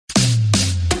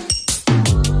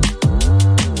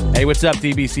Hey, what's up,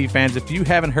 DBC fans? If you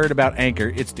haven't heard about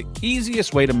Anchor, it's the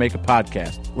easiest way to make a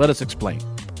podcast. Let us explain.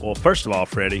 Well, first of all,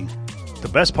 Freddie, the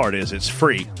best part is it's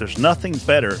free. There's nothing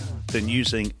better than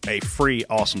using a free,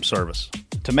 awesome service.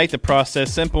 To make the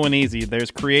process simple and easy, there's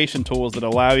creation tools that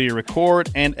allow you to record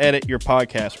and edit your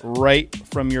podcast right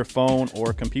from your phone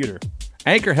or computer.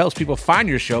 Anchor helps people find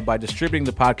your show by distributing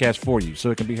the podcast for you,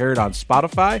 so it can be heard on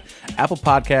Spotify, Apple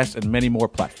Podcasts, and many more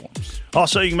platforms.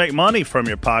 Also, you can make money from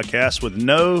your podcast with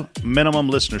no minimum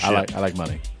listenership. I like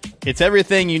money. It's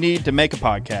everything you need to make a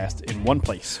podcast in one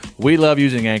place. We love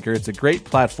using Anchor. It's a great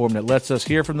platform that lets us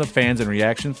hear from the fans in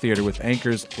Reaction Theater with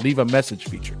Anchor's Leave a Message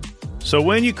feature. So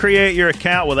when you create your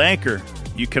account with Anchor,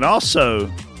 you can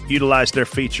also utilize their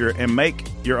feature and make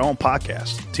your own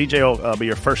podcast. TJ will be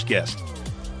your first guest.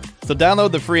 So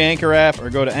download the free Anchor app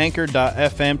or go to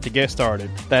anchor.fm to get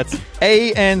started. That's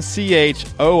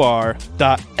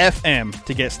ANCHOR.FM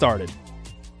to get started.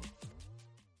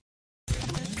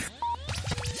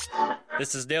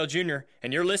 This is Dale Jr.,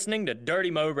 and you're listening to Dirty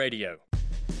Mo Radio.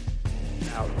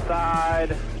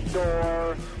 Outside,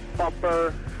 door,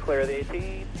 bumper, clear the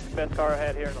 18. Best car I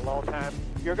had here in a long time.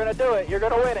 You're going to do it. You're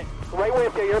going to win it. Right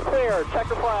with you. You're clear. Check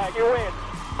the flag. You win.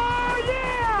 Oh,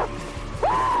 yeah!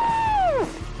 Woo!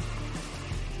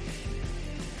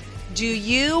 Do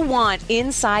you want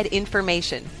inside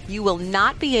information? You will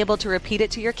not be able to repeat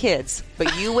it to your kids,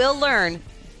 but you will learn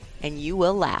and you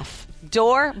will laugh.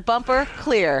 Door, bumper,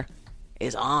 clear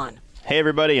is on. Hey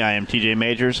everybody, I am TJ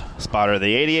Majors, spotter of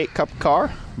the 88 Cup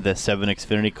car, the 7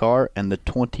 Xfinity car, and the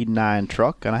 29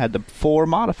 truck, and I had the 4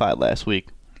 modified last week.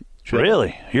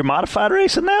 Really? You're modified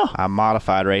racing now? I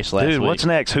modified race last week. Dude, what's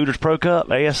next? Hooters Pro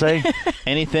Cup? ASA?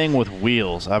 Anything with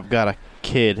wheels. I've got a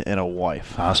kid and a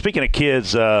wife. Speaking of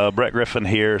kids, Brett Griffin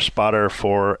here, spotter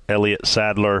for Elliott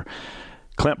Sadler.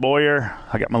 Clint Boyer,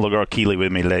 I got my little girl Keely with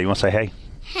me today. You want to say hey?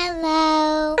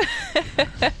 Hello.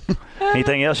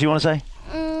 Anything else you want to say?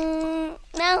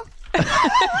 No.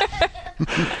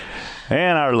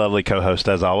 And our lovely co-host,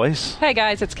 as always. Hey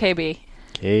guys, it's KB.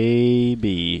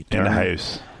 KB. In the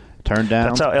house. Turn down.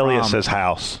 That's how Elliot says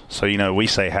house. So, we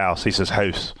say house. He says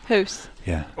house. House.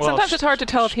 Yeah. Well, sometimes it's hard to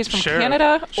tell if he's from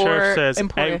Canada or says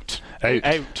imported.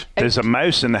 Out. There's a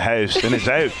mouse in the house, and it's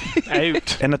out.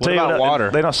 Out. And What about water?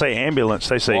 They don't say ambulance.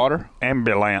 They say water?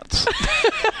 Ambulance.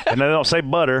 And they don't say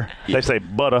butter. They say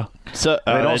butter. So,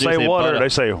 they don't say water. butter. They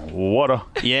say water.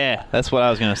 Yeah, that's what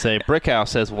I was going to say. Brickhouse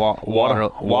says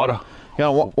water. Water.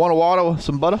 You want a water with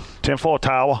some butter? 10-4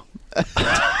 tower.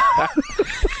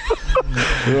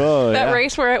 That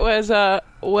race where it was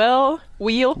wheel.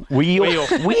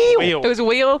 It was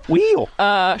wheel.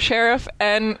 Sheriff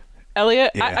and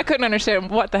Elliot. Yeah. I couldn't understand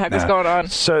what the heck was going on.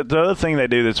 So the other thing they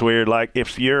do that's weird, like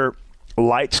if your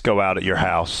lights go out at your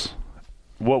house,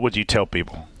 what would you tell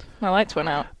people? My lights went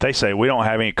out. They say, we don't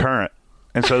have any current.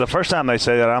 And so the first time they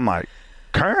say that, I'm like,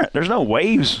 current? There's no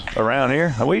waves around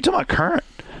here. What are you talking about current?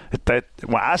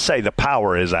 When I say the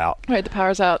power is out. Right, the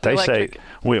power's out. They electric. say,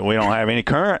 we don't have any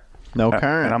current. No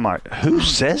current. And I'm like, who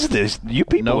says this? You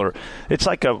people are, it's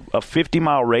like a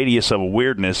 50-mile radius of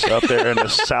weirdness up there in the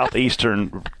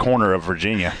southeastern corner of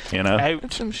Virginia, Out.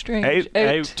 That's some strange.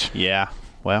 Out. Yeah.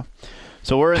 Well,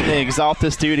 so we're in the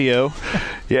Exalta studio.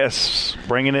 Yes,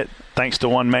 bringing it thanks to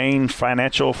One Main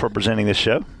Financial for presenting this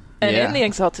show. And in the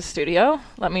Exalta studio,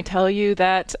 let me tell you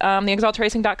that the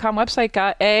ExaltaRacing.com website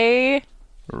got a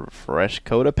fresh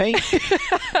coat of paint.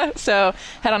 So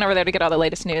head on over there to get all the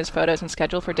latest news, photos, and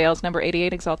schedule for Dale's number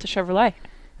 88 Exalta Chevrolet.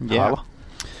 Yeah.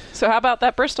 So how about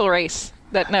that Bristol race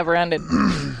that never ended?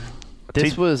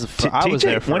 This was I was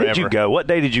there forever. When did you go? What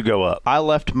day did you go up? I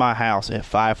left my house at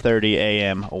 5:30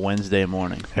 a.m. Wednesday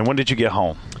morning. And when did you get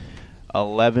home?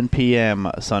 11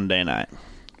 p.m. Sunday night.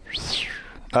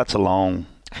 That's a long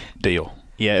deal.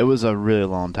 Yeah, it was a really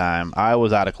long time. I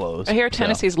was out of clothes. I hear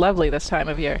Tennessee's lovely this time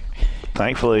of year.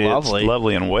 Thankfully, it's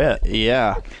lovely and wet.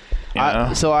 Yeah.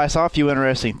 So I saw a few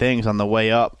interesting things on the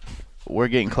way up. We're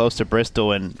getting close to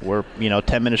Bristol, and we're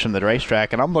 10 minutes from the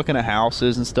racetrack, and I'm looking at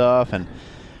houses and stuff and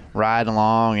riding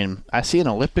along, and I see an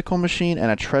elliptical machine and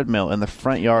a treadmill in the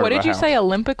front yard. What did you say,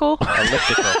 Olympical?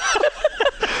 Elliptical.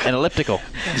 An elliptical.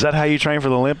 Is that how you train for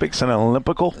the Olympics? An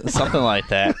Olympical? Something like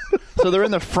that. So they're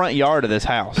in the front yard of this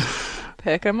house.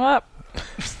 Pick them up.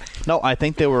 No, I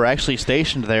think they were actually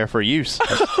stationed there for use.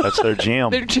 That's their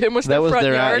gym. Their gym was their front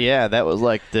yard? Yeah, that was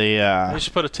like the... You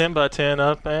should put a 10x10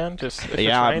 up, man. Just if it's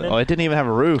raining. It didn't even have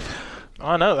a roof.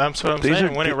 I know. That's what I'm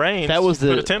saying. When it rains, that was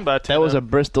put a 10x10 That was up. a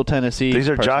Bristol, Tennessee These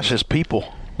are person. Josh's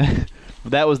people.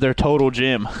 That was their total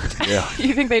gym. Yeah.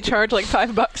 You think they charge like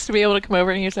 $5 to be able to come over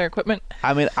and use their equipment?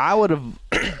 I mean, I would have...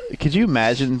 Could you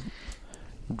imagine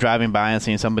driving by and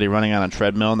seeing somebody running on a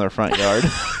treadmill in their front yard?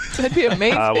 That'd be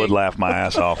amazing. I would laugh my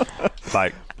ass off.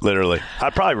 Like, literally.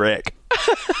 I'd probably wreck.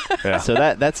 Yeah. So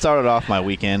that started off my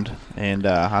weekend, and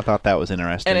I thought that was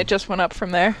interesting. And it just went up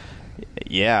from there?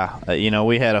 Yeah.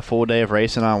 We had a full day of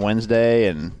racing on Wednesday,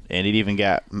 and it even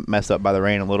got messed up by the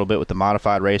rain a little bit with the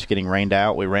modified race getting rained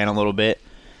out. We ran a little bit.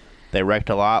 They wrecked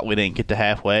a lot. We didn't get to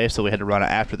halfway, so we had to run it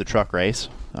after the truck race.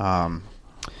 And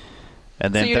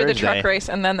then so you Thursday, did the truck race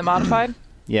and then the modified?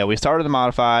 Yeah, we started the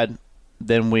modified.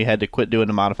 Then we had to quit doing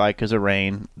the modified because of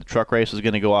rain. The truck race was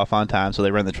going to go off on time, so they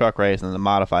ran the truck race and then the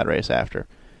modified race after.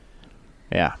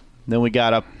 Yeah. Then we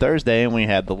got up Thursday, and we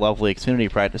had the lovely Xfinity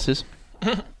practices.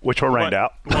 Which were rained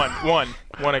out. One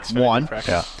Xfinity practice.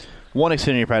 Yeah. One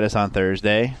Xfinity practice on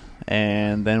Thursday,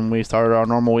 and then we started our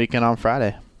normal weekend on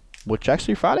Friday, which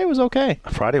actually Friday was okay.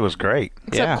 Friday was great.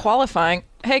 Except qualifying.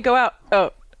 Hey, go out.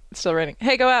 Oh, it's still raining.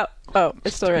 Hey, go out. Oh,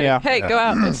 it's still raining. Yeah. Hey, go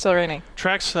out. It's still raining.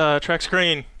 Track's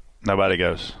green. Nobody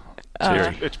goes.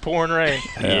 It's pouring rain.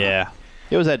 Yeah.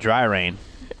 It was that dry rain.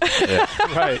 Yeah.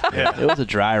 Right. Yeah. It was a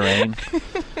dry rain.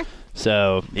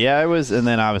 So, yeah, it was. And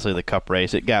then obviously the Cup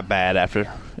race. It got bad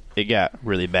after. It got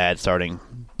really bad starting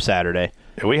Saturday.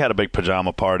 Yeah, we had a big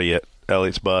pajama party at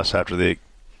Elliott's bus after the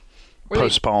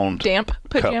postponed damp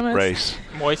pajamas? Cup race.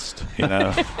 Moist.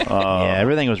 Yeah,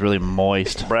 everything was really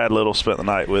moist. Brad Little spent the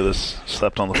night with us,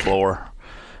 slept on the floor.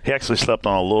 He actually slept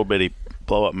on a little bitty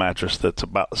blow-up mattress that's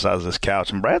about the size of this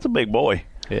couch. And Brad's a big boy.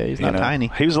 Yeah, he's not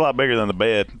tiny. He was a lot bigger than the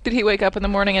bed. Did he wake up in the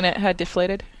morning and it had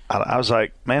deflated? I was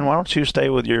like, man, why don't you stay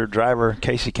with your driver,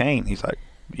 Casey Kane? He's like,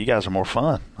 you guys are more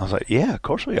fun. I was like, yeah, of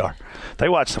course we are. They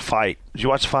watched the fight. Did you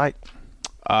watch the fight?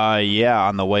 Yeah,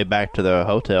 on the way back to the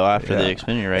hotel after the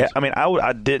Xfinity race. Yeah, I mean,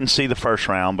 I didn't see the first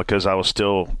round because I was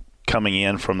still coming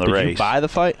in from the race. Did you buy the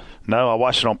fight? No, I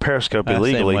watched it on Periscope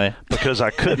illegally because I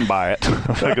couldn't buy it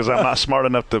because I'm not smart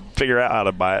enough to figure out how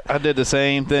to buy it. I did the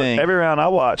same thing. But every round I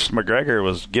watched, McGregor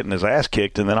was getting his ass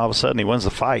kicked, and then all of a sudden he wins the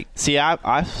fight. See, I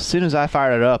as soon as I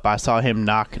fired it up, I saw him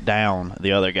knock down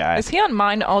the other guy. Is he on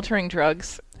mind-altering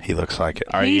drugs? He looks like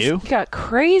it. He's got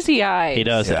crazy eyes. He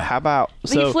does. Yeah. How about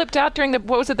he flipped out during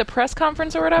the press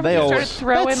conference or whatever? He started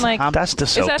throwing that's the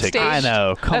is that staged? I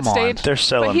know. Come on. Staged? They're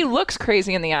selling. But he looks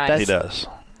crazy in the eyes. He does.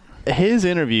 His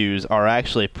interviews are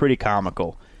actually pretty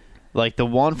comical. Like the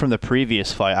one from the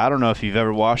previous fight. I don't know if you've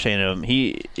ever watched any of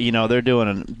them. They're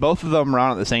doing both of them are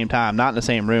on at the same time, not in the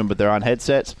same room, but they're on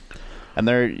headsets. And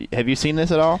have you seen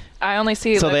this at all? I only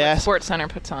see what SportsCenter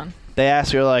puts on. They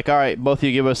ask her, like, all right, both of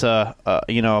you give us a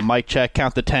mic check,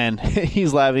 count to 10.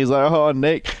 He's laughing. He's like, oh,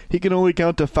 Nick, he can only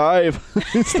count to 5.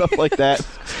 Stuff like that.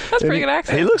 That's pretty good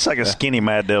accent. He looks like a skinny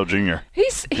Mad Dale Jr.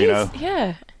 He's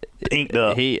yeah. Inked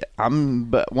up.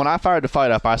 But when I fired the fight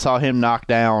up, I saw him knock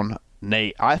down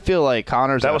Nate. I feel like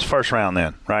Connor's... That was first round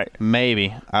then, right?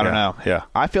 Maybe. I don't know. Yeah.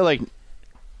 I feel like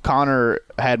Connor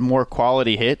had more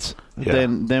quality hits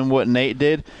than what Nate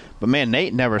did. But, man,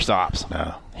 Nate never stops.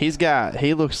 No. His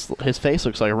face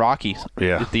looks like Rocky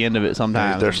at the end of it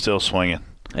sometimes. They're still swinging.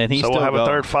 And so we'll have a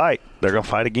third fight. They're going to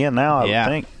fight again now, I would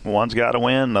think. One's got to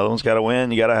win. Another one's got to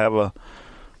win. You got to have a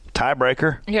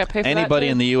tiebreaker. Yeah, pay for Anybody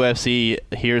that in the UFC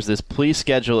hears this, please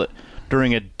schedule it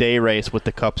during a day race with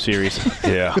the Cup Series.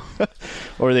 Yeah.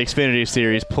 Or the Xfinity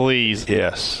Series, please.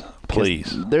 Yes,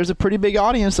 please. There's a pretty big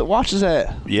audience that watches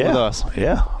that with us.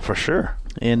 Yeah, for sure.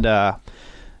 And, I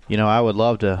would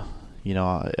love to,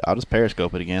 I'll just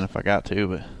Periscope it again if I got to.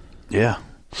 But yeah.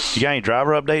 You got any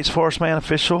driver updates for us, man,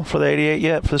 official for the 88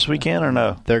 yet for this weekend or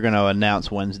no? They're going to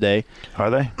announce Wednesday. Are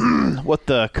they? What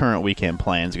the current weekend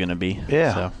plan is going to be.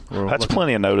 Yeah. So that's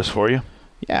plenty of notice for you.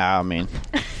 Yeah, I mean,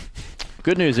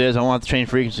 good news is I won't have to change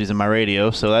frequencies in my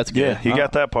radio, so that's good. Yeah, you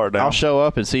got that part down. I'll show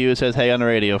up and see who says hey on the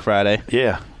radio Friday.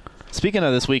 Yeah. Speaking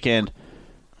of this weekend,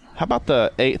 how about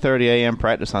the 8:30 a.m.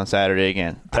 practice on Saturday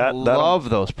again? I love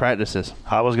those practices.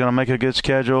 I was going to make a good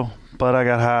schedule, but I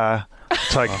got high.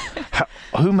 It's like,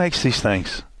 who makes these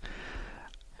things?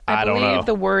 I don't know. I believe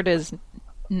the word is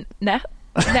NASCAR.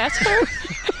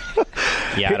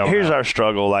 Yeah, I don't Here's know. our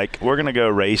struggle. Like, we're going to go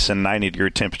race in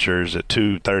 90-degree temperatures at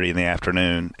 2:30 in the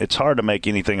afternoon. It's hard to make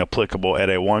anything applicable at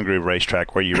a one-groove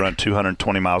racetrack where you run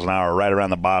 220 miles an hour right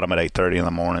around the bottom at 8:30 in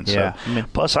the morning. Yeah. So,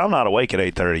 plus, I'm not awake at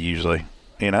 8:30 usually.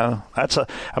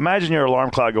 Imagine your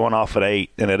alarm clock going off at 8,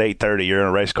 and at 8:30 you're in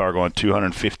a race car going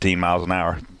 215 miles an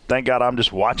hour. Thank God I'm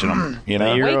just watching them.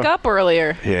 Wake up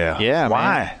earlier. Yeah. Yeah.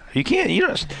 Why? Man. You can't.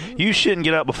 You shouldn't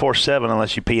get up before 7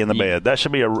 unless you pee in the bed. That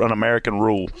should be an American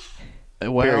rule.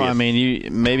 Well, period. I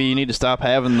mean, maybe you need to stop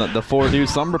having the 4 dude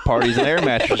slumber parties and air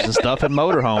mattresses and stuff in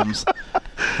motorhomes.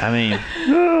 I mean,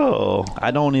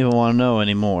 I don't even want to know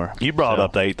anymore. You brought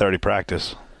up the 8:30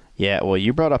 practice. Yeah, well,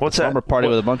 you brought up a slumber party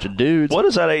with a bunch of dudes. What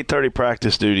does that 8:30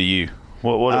 practice do to you?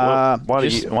 Why do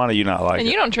you not like it? And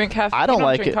you don't drink coffee. I don't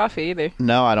like drink it. coffee either.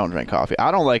 No, I don't drink coffee.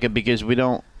 I don't like it because we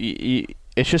don't.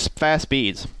 It's just fast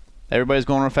speeds. Everybody's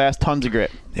going real fast, tons of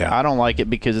grip. Yeah. I don't like it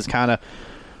because it's kind of.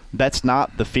 That's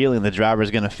not the feeling the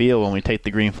driver's going to feel when we take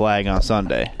the green flag on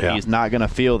Sunday. Yeah. He's not going to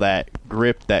feel that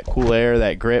grip, that cool air,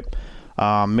 that grip.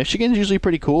 Michigan's usually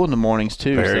pretty cool in the mornings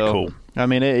too. Very cool. I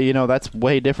mean, that's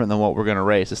way different than what we're going to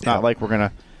race. It's not like we're going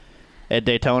to at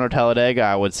Daytona or Talladega.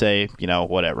 I would say,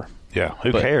 whatever. Yeah,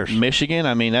 who cares? Michigan,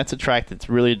 I mean, that's a track that's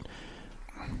really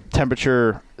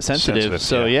temperature sensitive.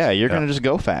 So you're going to just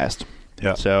go fast.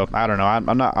 Yeah. So I don't know.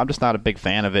 I'm just not a big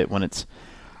fan of it when it's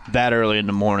that early in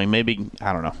the morning. Maybe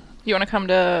I don't know. You want to come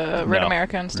to Red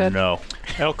America instead? No.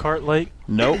 Elkhart Lake.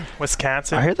 Nope.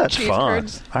 Wisconsin. I hear that's Cheese fun.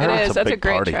 curds. I heard It that's is. a That's big a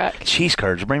great party. track. Cheese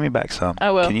curds. Bring me back some. I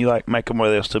will. Can you make them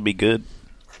where they'll still be good?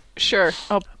 Sure.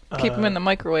 I'll keep them in the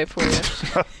microwave for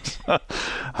you.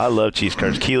 I love cheese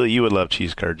curds. Keely, you would love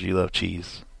cheese curds. You love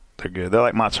cheese. They're good. They're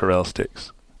like mozzarella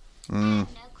sticks. I have no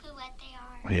clue what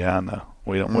they are. Yeah, I know.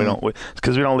 We don't. It's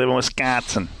because we don't live in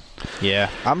Wisconsin. Yeah,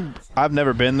 I've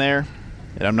never been there,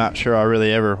 and I'm not sure I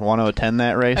really ever want to attend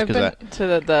that race I've been to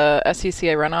the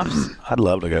SCCA runoffs. I'd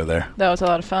love to go there. That was a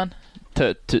lot of fun.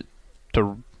 to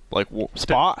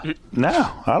spot. No,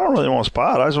 I don't really want to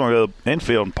spot. I just want to go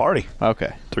infield and party.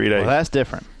 Okay, 3 days. well, that's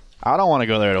different. I don't want to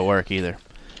go there to work either.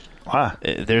 Why?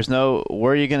 There's no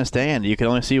where are you going to stand? You can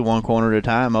only see one corner at a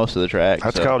time most of the track.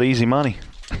 That's called easy money.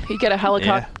 You get a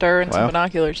helicopter and some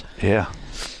binoculars. Yeah.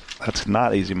 That's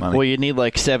not easy money. Well, you need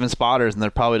like 7 spotters, and they're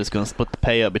probably just going to split the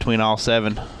pay up between all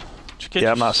 7.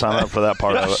 Yeah, I'm not signing up for that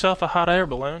part of it. Yourself a hot air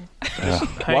balloon. Yeah.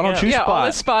 Why don't you Yeah, spot? all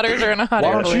the spotters are in a hot air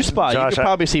Why don't balloon. you spot? Josh, you could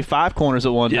probably see 5 corners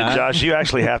at one time. Josh, you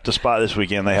actually have to spot this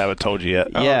weekend. They haven't told you yet.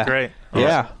 Yeah. Oh, great.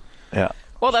 Yeah. Yeah.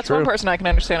 Well, that's one person I can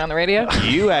understand on the radio.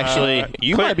 You actually,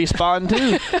 you might be spotting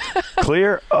too.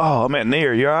 Clear? Oh, I meant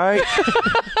near. You all right?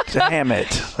 Damn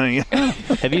it.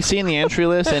 Have you seen the entry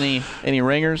list? Any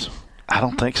ringers? I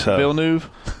don't think so. Villeneuve?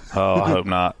 Oh, I hope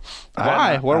not.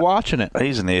 Why? We're watching it.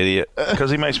 He's an idiot because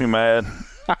he makes me mad.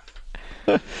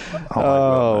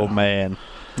 Oh, man.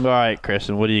 All right,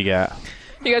 Kristen, what do you got?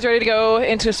 You guys ready to go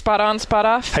into spot on, spot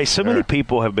off? Hey, so many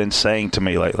people have been saying to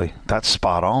me lately, that's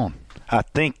spot on. I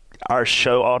think our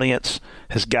show audience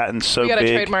has gotten so big. We got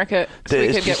to trademark it so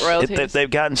we could get royalties. They've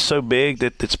gotten so big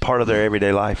that it's part of their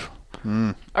everyday life.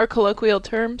 Our colloquial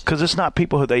terms. Because it's not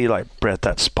people who they like, Brett,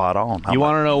 that's spot on. You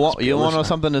want to know what? You want to know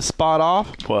something to spot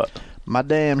off? What? My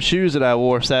damn shoes that I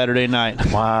wore Saturday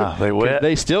night. Wow, they wet?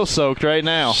 They still soaked right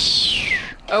now.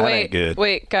 Oh, That ain't good.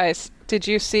 wait, guys. Did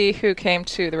you see who came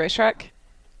to the racetrack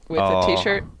with a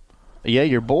T-shirt? Yeah,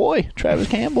 your boy, Travis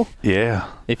Campbell. Yeah.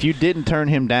 If you didn't turn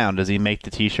him down, does he make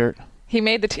the T-shirt? He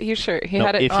made the T-shirt. He No,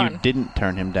 had it if on. you didn't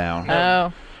turn him down.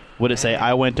 Oh. Would it say,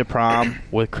 I went to prom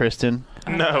with Kristen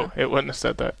No, it wouldn't have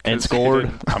said that. and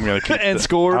scored? I'm gonna keep And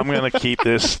scored. I'm gonna keep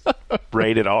this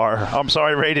rated R. I'm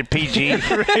sorry, rated PG.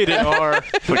 Rated R.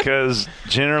 Because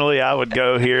generally I would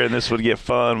go here and this would get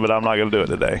fun, but I'm not gonna do it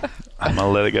today. I'm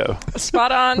gonna let it go.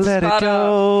 Spot on, Let spot it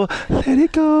off. go. Let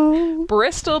it go.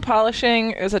 Bristol polishing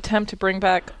is attempt to bring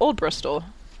back old Bristol.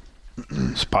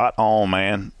 Spot on,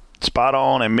 man. Spot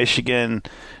on. And Michigan,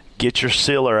 get your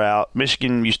sealer out.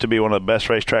 Michigan used to be one of the best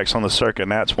racetracks on the circuit,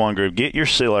 and that's one groove. Get your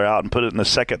sealer out and put it in the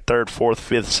 2nd, 3rd, 4th,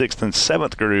 5th, 6th, and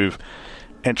 7th groove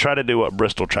and try to do what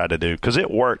Bristol tried to do, because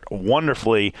it worked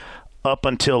wonderfully up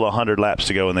until 100 laps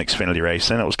to go in the Xfinity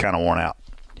race, and it was kind of worn out.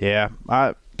 Yeah,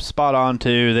 spot on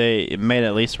too. They made it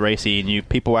at least racy, and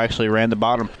people actually ran the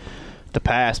bottom the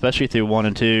pass, especially through 1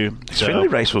 and 2.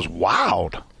 Xfinity race was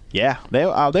wild. Yeah, they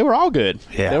were all good.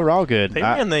 Yeah. They were all good. They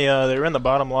ran the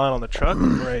bottom line on the truck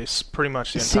race pretty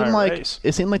much the entire race.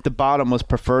 It seemed like the bottom was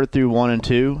preferred through 1 and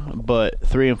 2, but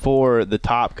 3 and 4, the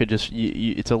top could just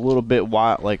it's a little bit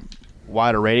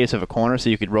wider radius of a corner, so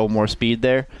you could roll more speed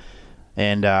there,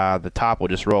 and the top will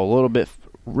just roll a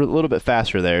little bit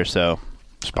faster there. So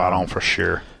spot on for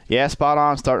sure. Yeah, spot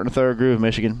on. Starting the 3rd groove,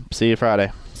 Michigan. See you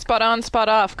Friday. Spot on, spot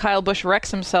off. Kyle Busch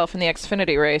wrecks himself in the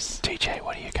Xfinity race. TJ,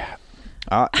 what do you got?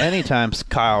 Anytime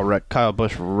Kyle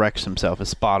Busch wrecks himself is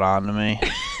spot on to me.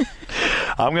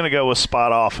 I'm going to go with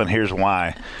spot off, and here's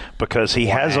why. Because he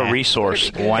has a resource,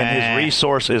 and his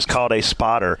resource is called a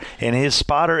spotter. And his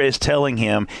spotter is telling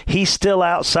him he's still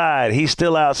outside,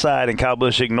 and Kyle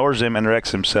Busch ignores him and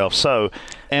wrecks himself.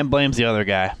 And blames the other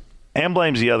guy.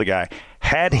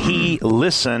 Had he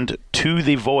listened to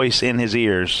the voice in his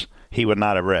ears, he would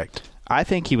not have wrecked. I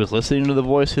think he was listening to the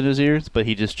voice in his ears, but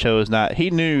he just chose not. He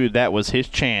knew that was his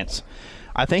chance.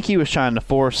 I think he was trying to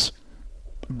force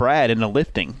Brad into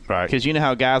lifting. Right. Because you know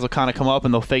how guys will kind of come up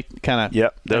and they'll fake kind of.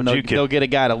 Yep. They'll get a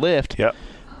guy to lift. Yep.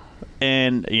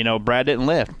 and, Brad didn't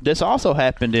lift. This also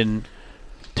happened in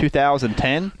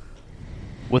 2010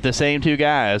 with the same two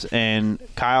guys, and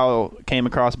Kyle came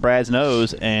across Brad's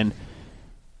nose, and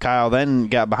Kyle then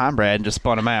got behind Brad and just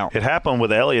spun him out. It happened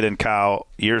with Elliott and Kyle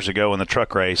years ago in the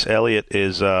truck race. Elliott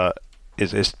is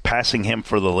passing him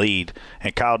for the lead,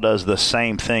 and Kyle does the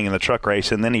same thing in the truck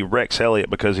race, and then he wrecks Elliott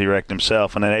because he wrecked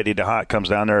himself, and then Eddie DeHaan comes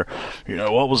down there,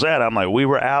 what was that? I'm like, we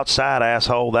were outside,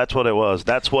 asshole. That's what it was.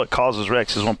 That's what causes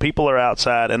wrecks, is when people are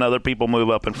outside and other people move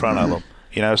up in front of them.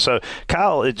 So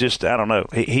Kyle, it just, I don't know.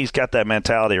 He's got that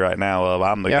mentality right now of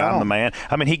I'm the man.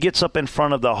 I mean, he gets up in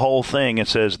front of the whole thing and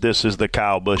says, this is the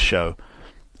Kyle Busch show.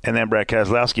 And then Brad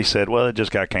Keselowski said, well, it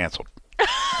just got canceled.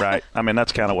 Right? I mean,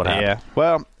 that's kind of what happened. Yeah.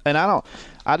 Well, and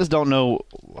I just don't know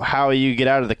how you get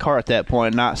out of the car at that point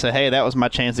and not say, hey, that was my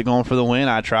chance of going for the win.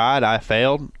 I tried. I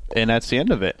failed. And that's the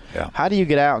end of it. Yeah. How do you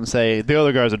get out and say, the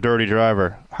other guy's a dirty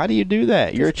driver? How do you do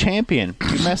that? You're a champion.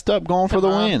 You messed up going for the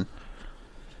win.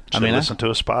 Listen to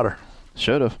a spotter.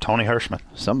 Should have. Tony Hirschman.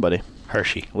 Somebody.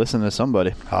 Hershey. Listen to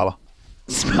somebody. Holla.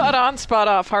 Spot on, spot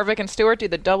off. Harvick and Stewart do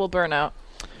the double burnout.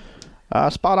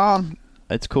 Spot on.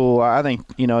 It's cool. I think,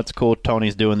 it's cool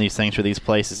Tony's doing these things for these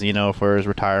places, for his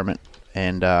retirement.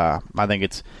 And I think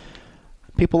it's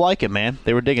 – people like it, man.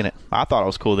 They were digging it. I thought it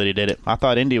was cool that he did it. I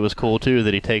thought Indy was cool, too,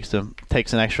 that he takes an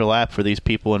extra lap for these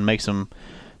people and makes them –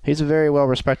 he's a very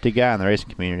well-respected guy in the racing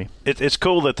community. It's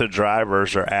cool that the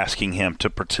drivers are asking him to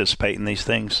participate in these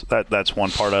things. That's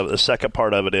one part of it. The second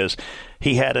part of it is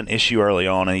he had an issue early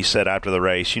on, and he said after the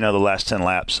race, the last 10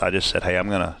 laps, I just said, hey, I'm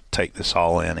going to take this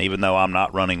all in. Even though I'm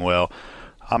not running well,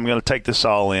 I'm going to take this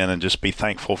all in and just be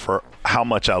thankful for how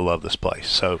much I love this place.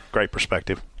 So, great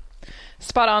perspective.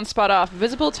 Spot on, spot off.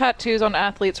 Visible tattoos on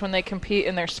athletes when they compete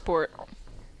in their sport.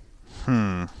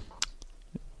 I'll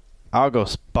go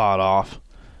spot off.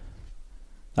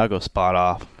 I got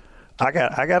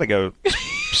to go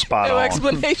spot on. No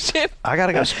explanation. I got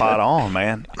to go spot on,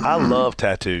 man. I love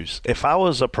tattoos. If I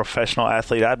was a professional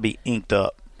athlete, I'd be inked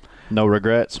up. No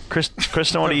regrets.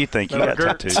 Kristen, what do you think? You got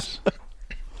tattoos?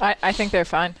 I think they're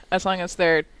fine as long as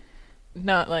they're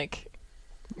not like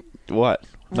what?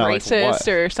 Not racist like what?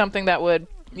 or something that would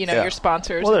your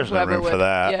sponsors. Well, there's no whoever room for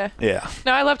that. Yeah.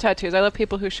 No, I love tattoos. I love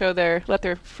people who let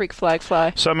their freak flag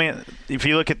fly. So I mean, if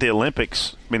you look at the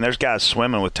Olympics, there's guys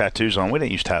swimming with tattoos on. We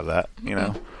didn't used to have that.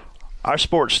 Our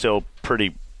sport's still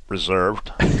pretty reserved.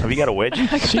 Have you got a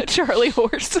wedgie? I got a Charlie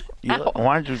horse.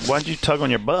 Why'd you tug on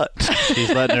your butt?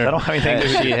 She's letting her. I don't have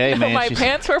anything to do. Hey man, my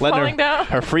pants were falling down.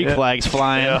 Her freak flag's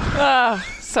flying. Yeah.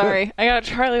 Oh, sorry. I got a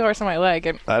Charlie horse on my leg.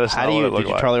 And how do you? Did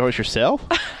you Charlie horse yourself?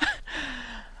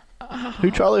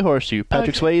 Who Charlie horsed you?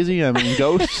 Patrick Swayze?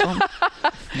 Ghost?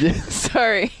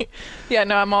 Sorry. Yeah,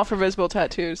 no, I'm all for visible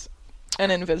tattoos and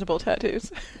invisible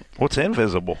tattoos. What's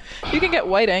invisible? You can get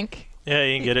white ink. Yeah,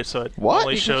 you can get it so it What?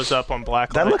 only shows up on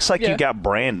black light. That looks like you got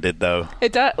branded, though.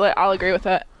 It does. I'll agree with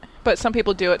that. But some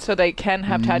people do it so they can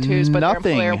have tattoos, but their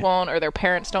employer won't, or their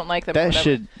parents don't like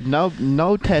them.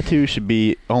 No tattoo should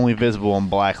be only visible in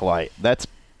black light. It's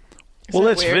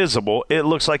weird? Visible. It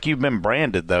looks like you've been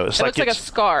branded, though. It looks like a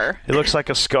scar. It looks like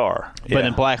a scar. But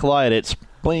in black light, it's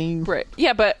bling. Right.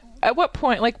 Yeah, but at what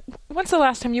point? Like, when's the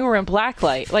last time you were in black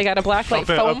light? Like at a black light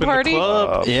foam party?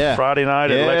 Friday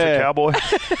night at Electric Cowboy.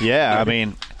 Yeah,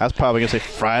 I was probably going to say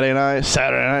Friday night,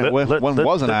 Saturday night. When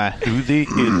wasn't I? Do the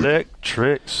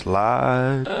electric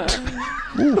slide.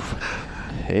 Oof.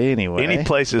 Anyway. Any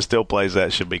place that still plays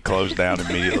that should be closed down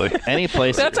immediately. Any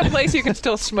place. That's a place you can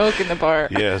still smoke in the bar.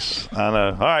 Yes, I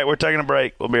know. All right, we're taking a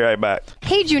break. We'll be right back.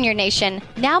 Hey, Junior Nation.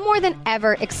 Now more than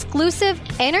ever, exclusive,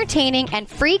 entertaining, and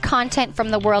free content from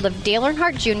the world of Dale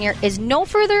Earnhardt Jr. is no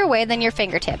further away than your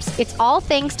fingertips. It's all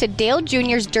thanks to Dale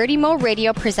Jr.'s Dirty Mo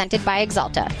Radio presented by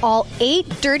Exalta. All 8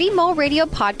 Dirty Mo Radio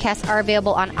podcasts are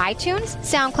available on iTunes,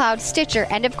 SoundCloud, Stitcher,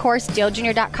 and of course,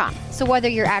 DaleJr.com. So whether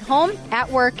you're at home, at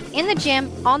work, in the gym,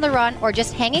 on the run, or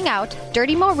just hanging out,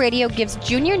 Dirty Mo Radio gives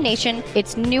Junior Nation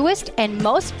its newest and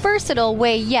most versatile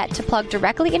way yet to plug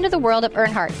directly into the world of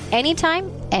Earnhardt.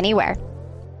 Anytime, anywhere.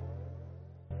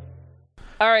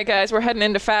 All right, guys, we're heading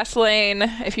into Fast Lane.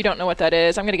 If you don't know what that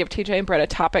is, I'm going to give TJ and Brett a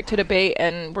topic to debate,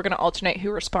 and we're going to alternate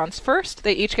who responds first.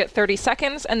 They each get 30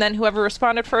 seconds, and then whoever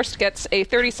responded first gets a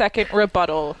 30-second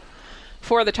rebuttal.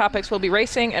 4 of the topics will be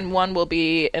racing, and 1 will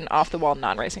be an off-the-wall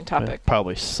non-racing topic.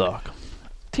 Probably suck.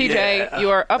 TJ, you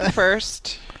are up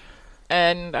first,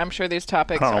 and I'm sure these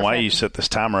topics I don't know why you set this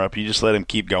timer up. You just let him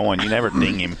keep going. You never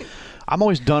ding him. I'm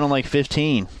always done on like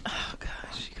 15. Oh,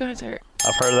 gosh. You guys are...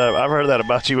 I've heard that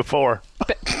about you before.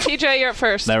 TJ, you're up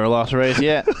first. Never lost a race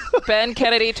yet. Ben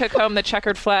Kennedy took home the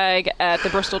checkered flag at the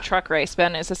Bristol truck race.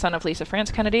 Ben is the son of Lisa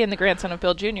France Kennedy and the grandson of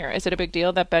Bill Jr. Is it a big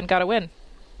deal that Ben got a win?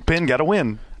 Ben got to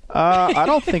win. I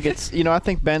don't think it's, I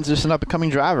think Ben's just an up-and-coming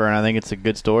driver, and I think it's a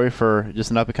good story for just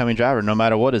an up-and-coming driver, no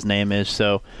matter what his name is.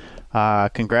 So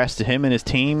congrats to him and his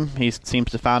team. He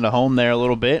seems to find a home there a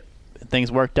little bit.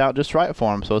 Things worked out just right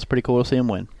for him, so it's pretty cool to see him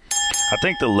win. I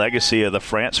think the legacy of the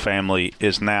France family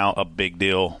is now a big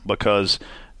deal because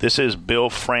this is Bill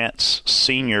France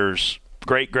Sr.'s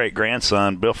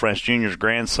great-great-grandson, Bill France Jr.'s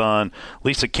grandson,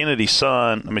 Lisa Kennedy's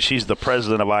son. I mean, she's the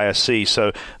president of ISC.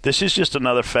 So this is just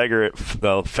another feather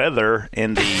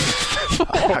in the –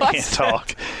 I can't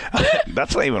talk.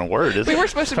 That's not even a word, is it? We were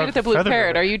supposed to meet at the Blue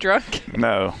Parrot. Are you drunk?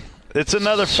 No. It's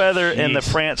another feather in the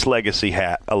France legacy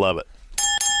hat. I love it.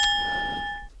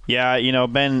 Yeah,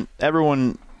 Ben,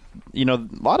 everyone – a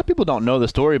lot of people don't know the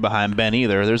story behind Ben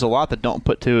either. There's a lot that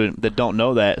don't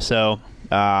know that. So,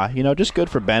 just good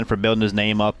for Ben for building his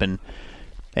name up and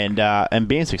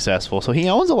being successful. So he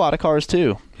owns a lot of cars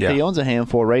too. Yeah. He owns a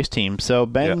handful of race teams. So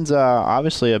Ben's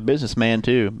obviously a businessman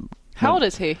too. How old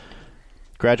is he?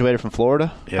 Graduated from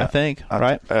Florida, I think.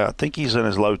 Right? I think he's in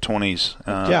his low 20s.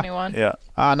 21. Yeah.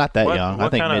 Not that young. I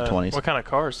think mid-20s. What kind of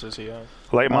cars does he own?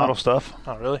 Late model stuff.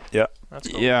 Oh, really? Yeah. That's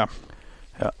cool. Yeah.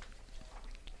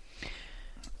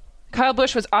 Kyle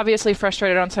Busch was obviously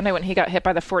frustrated on Sunday when he got hit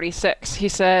by the 46. He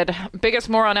said, biggest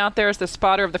moron out there is the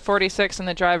spotter of the 46 and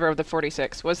the driver of the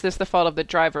 46. Was this the fault of the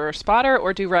driver or spotter,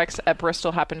 or do wrecks at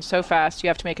Bristol happen so fast you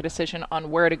have to make a decision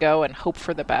on where to go and hope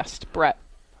for the best? Brett.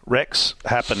 Wrecks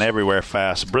happen everywhere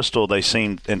fast. Bristol, they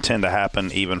tend to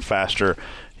happen even faster.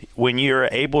 When you're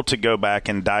able to go back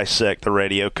and dissect the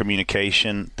radio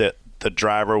communication that the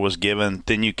driver was given,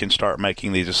 then you can start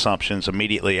making these assumptions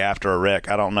immediately after a wreck.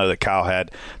 I don't know that Kyle had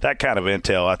that kind of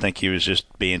intel. I think he was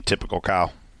just being typical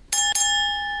Kyle.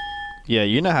 Yeah,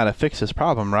 you know how to fix this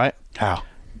problem, right? How?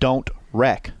 Don't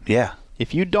wreck. Yeah.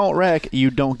 If you don't wreck, you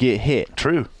don't get hit.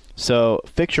 True. So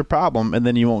fix your problem, and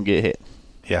then you won't get hit.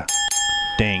 Yeah.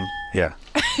 Ding. Yeah.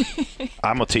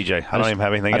 I'm with TJ. I don't even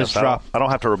have anything else. I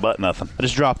don't have to rebut nothing. I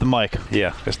just dropped the mic.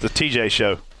 Yeah. It's the TJ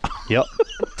show. Yep.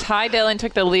 Ty Dillon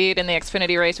took the lead in the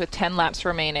Xfinity race with 10 laps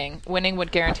remaining. Winning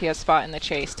would guarantee a spot in the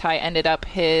chase. Ty ended up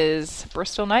his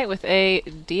Bristol night with a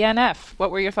DNF.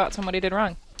 What were your thoughts on what he did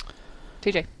wrong?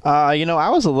 TJ. I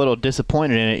was a little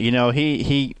disappointed in it.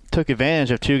 He took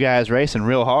advantage of two guys racing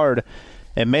real hard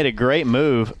and made a great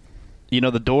move. The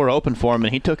door opened for him,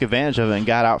 and he took advantage of it and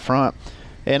got out front.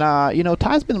 And,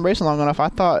 Ty's been racing long enough. I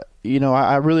thought,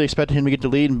 I really expected him to get the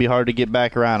lead and be hard to get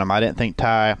back around him. I didn't think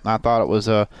I thought it was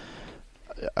a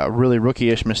really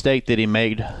rookie-ish mistake that he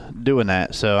made doing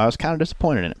that. So I was kind of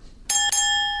disappointed in it.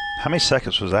 How many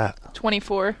seconds was that?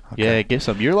 24. Okay. Yeah, get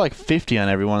some. You're like 50 on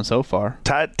everyone so far.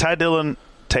 Ty Dillon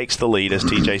takes the lead, as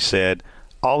TJ said.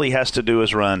 All he has to do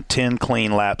is run 10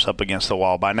 clean laps up against the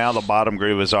wall. By now, the bottom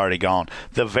groove is already gone.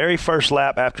 The very first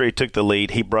lap after he took the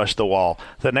lead, he brushed the wall.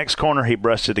 The next corner, he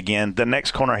brushed it again. The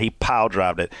next corner, he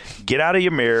pile-drived it. Get out of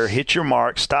your mirror, hit your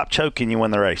mark, stop choking, you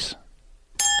win the race.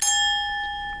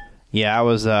 Yeah, I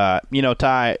was,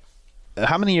 Ty,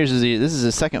 how many years is he? This is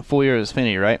his second full year at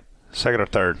Xfinity, right? Second or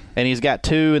third. And he's got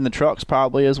 2 in the trucks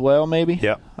probably as well, maybe?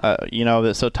 Yep.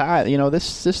 So Ty,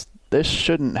 this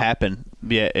shouldn't happen.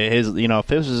 Yeah, if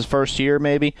this was his first year,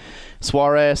 maybe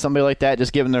Suarez, somebody like that,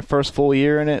 just giving their first full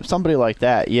year in it, somebody like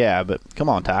that, yeah. But come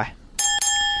on, Ty.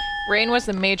 Rain was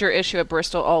the major issue at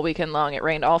Bristol all weekend long. It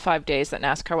rained all 5 days that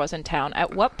NASCAR was in town.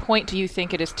 At what point do you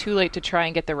think it is too late to try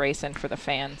and get the race in for the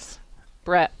fans?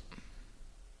 Brett.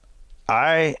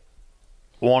 I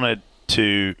wanted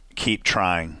to keep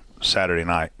trying Saturday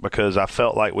night because I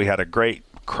felt like we had a great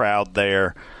crowd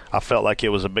there. I felt like it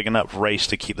was a big enough race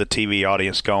to keep the TV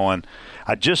audience going.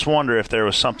 I just wonder if there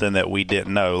was something that we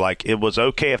didn't know. Like, it was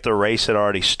okay if the race had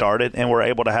already started and we're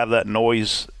able to have that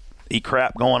noisy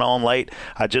crap going on late.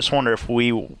 I just wonder if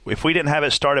we didn't have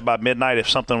it started by midnight, if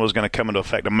something was going to come into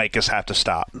effect to make us have to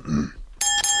stop.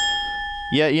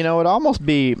 Yeah, it'd almost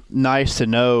be nice to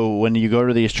know when you go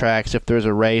to these tracks, if there's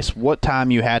a race, what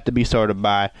time you had to be started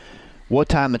by, what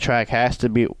time the track has to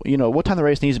be, what time the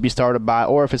race needs to be started by,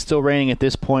 or if it's still raining at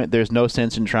this point, there's no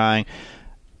sense in trying.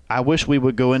 I wish we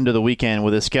would go into the weekend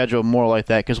with a schedule more like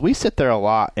that, because we sit there a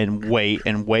lot and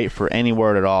wait for any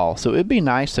word at all. So it'd be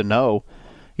nice to know.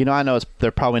 I know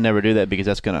they'll probably never do that because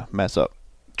that's going to mess up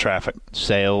traffic,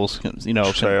 sales,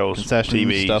 sales, concessions,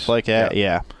 TVs, stuff like that.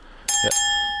 Yeah.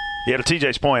 Yeah, to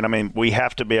TJ's point, I mean, we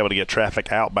have to be able to get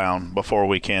traffic outbound before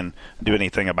we can do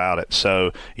anything about it.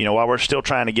 So, while we're still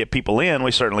trying to get people in,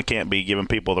 we certainly can't be giving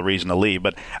people the reason to leave.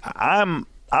 But I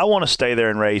want to stay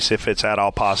there and race if it's at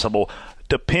all possible,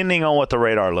 depending on what the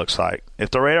radar looks like.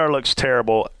 If the radar looks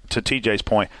terrible, to TJ's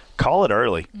point, call it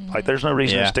early. Mm-hmm. Like, there's no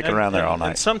reason to stick around there all night.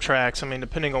 And some tracks,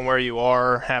 depending on where you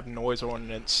are, have noise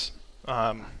ordinance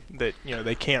that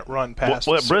they can't run past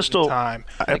at Bristol time.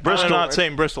 At Bristol, I'm not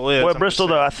saying Bristol is. Well, Bristol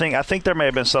though, I think there may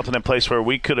have been something in place where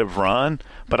we could have run,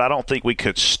 but I don't think we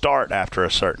could start after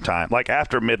a certain time, like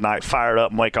after midnight, fire it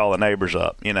up and wake all the neighbors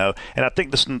up. And I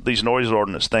think these noise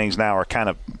ordinance things now are kind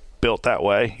of built that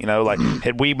way. Like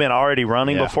had we been already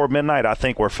running before midnight, I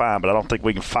think we're fine, but I don't think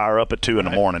we can fire up at 2 in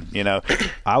the morning.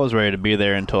 I was ready to be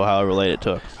there until however late it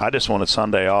took. I just wanted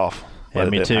Sunday off. Yeah,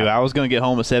 me too. I was going to get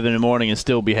home at 7 in the morning and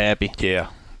still be happy. Yeah.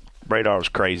 Radar was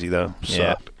crazy, though.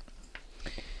 Sucked.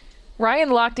 Ryan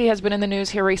Lochte has been in the news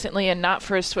here recently, and not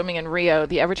for his swimming in Rio.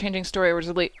 The ever-changing story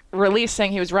was released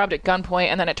saying he was robbed at gunpoint,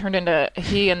 and then it turned into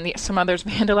he and some others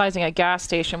vandalizing a gas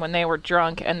station when they were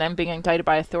drunk and then being indicted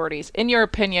by authorities. In your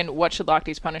opinion, what should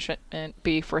Lochte's punishment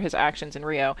be for his actions in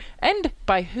Rio? And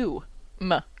by who?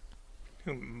 TJ.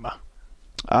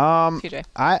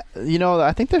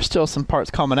 I think there's still some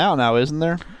parts coming out now, isn't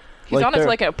there? He's on his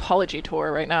an apology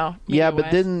tour right now. Yeah,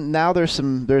 but then now there's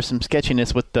some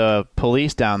sketchiness with the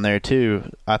police down there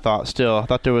too. I thought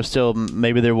there was still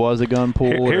maybe there was a gun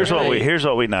pool. Here's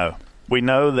what we know. We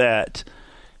know that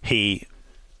he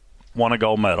won a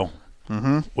gold medal.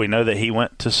 Mm-hmm. We know that he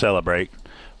went to celebrate.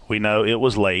 We know it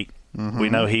was late. Mm-hmm. We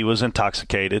know he was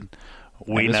intoxicated.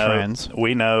 We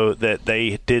know that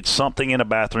they did something in a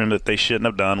bathroom that they shouldn't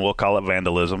have done. We'll call it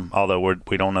vandalism, although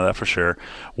we don't know that for sure.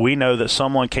 We know that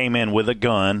someone came in with a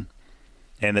gun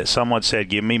and that someone said,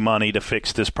 give me money to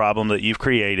fix this problem that you've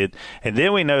created. And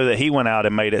then we know that he went out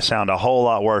and made it sound a whole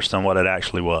lot worse than what it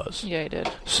actually was. Yeah, he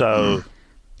did. So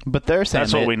but they're saying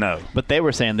that's what we know. But they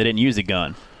were saying they didn't use a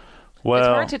gun. Well, it's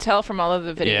hard to tell from all of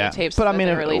the videotapes. But I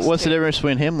mean, what's the difference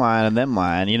between him lying and them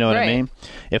lying? You know what I mean?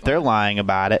 If they're lying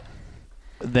about it,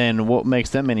 then what makes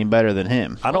them any better than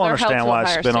him? I don't understand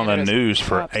why it's been on the news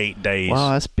for 8 days. Well,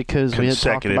 that's because we had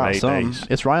talked about some.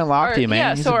 It's Ryan Lochte, man.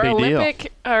 Yeah, He's so a big deal.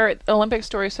 Are Olympic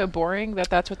stories so boring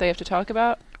that's what they have to talk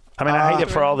about? I mean, I hate it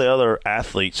for all the other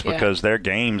athletes because their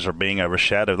games are being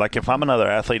overshadowed. Like, if I'm another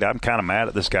athlete, I'm kind of mad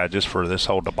at this guy just for this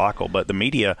whole debacle. But the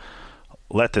media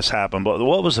let this happen. But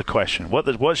what was the question?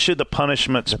 What should the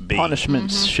punishments be?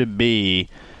 Punishments should be,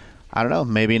 I don't know,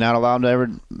 maybe not allow him to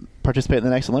ever participate in the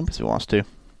next Olympics if he wants to.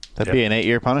 That'd be an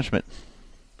 8-year punishment.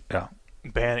 Yeah.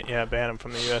 Ban him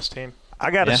from the U.S. team. I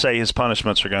got to say his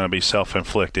punishments are going to be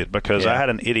self-inflicted because I had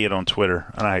an idiot on Twitter,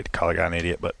 and I hate to call a guy an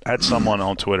idiot, but I had someone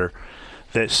on Twitter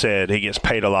that said he gets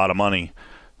paid a lot of money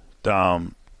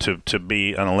to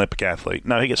be an Olympic athlete.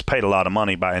 No, he gets paid a lot of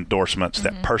money by endorsements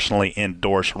that personally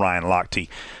endorse Ryan Lochte.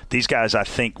 These guys, I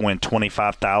think, win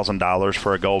 $25,000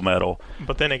 for a gold medal.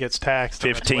 But then it gets taxed.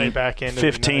 15 back into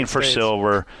 15 for States.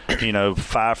 Silver,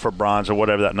 5 for bronze, or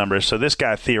whatever that number is. So this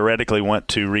guy theoretically went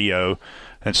to Rio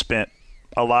and spent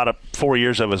a lot of 4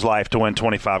 years of his life to win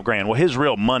 $25,000. Well, his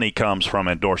real money comes from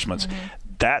endorsements.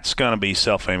 That's going to be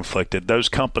self-inflicted. Those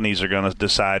companies are going to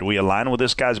decide we align with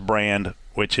this guy's brand,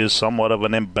 which is somewhat of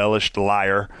an embellished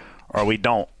liar, or we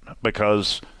don't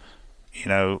because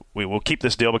we will keep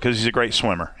this deal because he's a great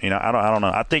swimmer. I don't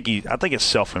know. I think it's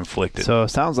self-inflicted. So it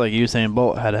sounds like Usain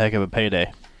Bolt had a heck of a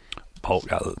payday. Bolt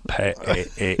got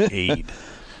paid.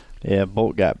 Yeah,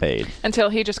 Bolt got paid until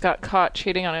he just got caught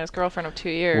cheating on his girlfriend of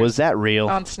 2 years. Was that real?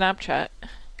 On Snapchat.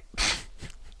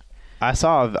 I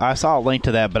saw a link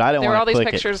to that, but I didn't want to click it. There were all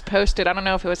these pictures posted. I don't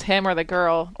know if it was him or the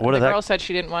girl. The girl said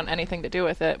she didn't want anything to do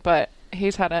with it, but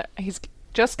he's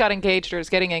just got engaged or is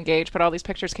getting engaged, but all these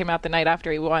pictures came out the night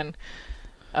after he won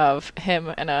of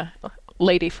him and a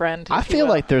lady friend. I feel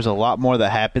like there's a lot more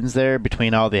that happens there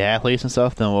between all the athletes and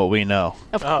stuff than what we know.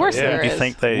 Of course there is.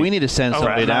 We need to send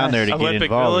somebody down there to get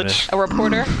involved in it. A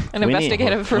reporter? An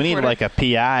investigative reporter? We need like a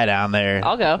PI down there.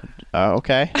 I'll go.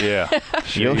 Okay. Yeah.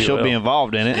 She'll be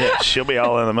involved in it. Yeah, she'll be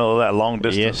all in the middle of that long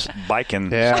distance biking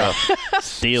stuff.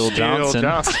 Steele Johnson.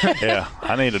 Yeah.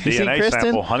 I need a DNA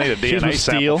sample. I need a DNA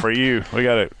sample for you. We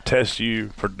got to test you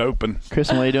for doping.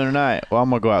 Kristen, what are you doing tonight? Well, I'm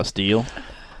going to go out Steele.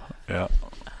 Yeah.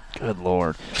 Good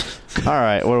Lord. All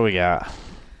right. What do we got?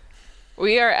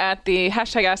 We are at the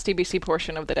 #AskDBC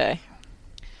portion of the day.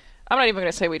 I'm not even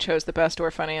going to say we chose the best or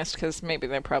funniest because maybe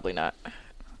they're probably not.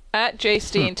 At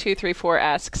JSteen234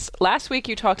 asks, last week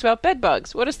you talked about bed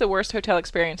bugs. What is the worst hotel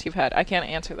experience you've had? I can't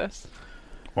answer this.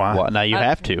 Why? Well, now you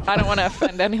have to. I don't want to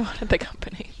offend anyone at the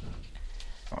company.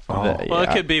 Well,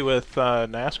 it could be with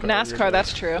NASCAR. NASCAR,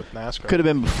 that's true. NASCAR. Could have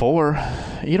been before.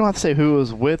 You don't have to say who it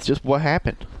was with, just what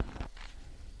happened.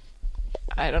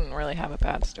 I don't really have a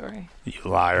bad story. You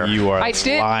liar. You are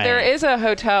lying. There is a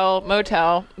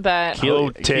motel that...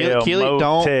 Keely,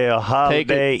 don't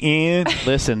Holiday Inn.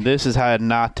 Listen, this is how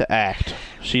not to act.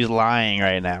 She's lying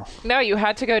right now. No, you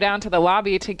had to go down to the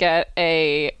lobby to get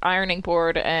a ironing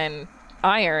board and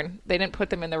iron. They didn't put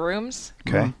them in the rooms.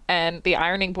 Okay. And the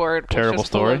ironing board was Terrible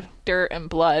just story. full of dirt and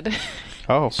blood.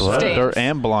 Oh, blood, Stains. dirt,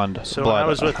 and blonde. So blood. when I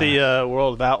was with the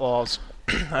World of Outlaws,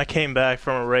 I came back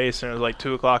from a race, and it was like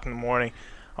 2 o'clock in the morning.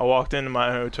 I walked into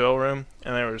my hotel room,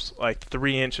 and there was like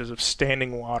 3 inches of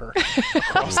standing water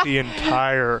across the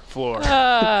entire floor.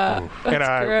 And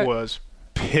I was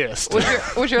pissed.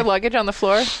 Was your luggage on the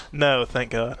floor? No,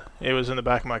 thank God. It was in the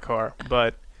back of my car.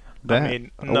 But, That- I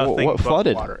mean, nothing what but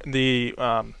flooded? water. The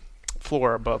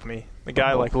floor above me. The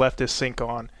guy, left his sink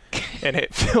on, and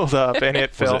it filled up, and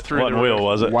it fell through the wheel, roof.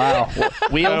 was it? Wow.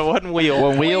 Wheel? No, it wasn't wheel.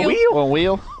 One wheel? One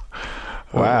wheel?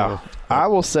 Wow. I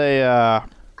will say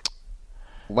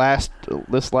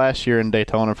this last year in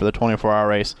Daytona for the 24-hour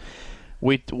race,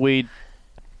 we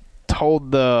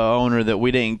told the owner that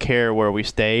we didn't care where we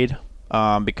stayed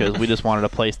because we just wanted a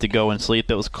place to go and sleep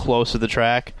that was close to the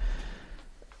track.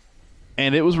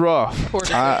 And it was rough. Poor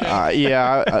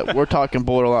decision. We're talking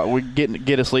borderline. We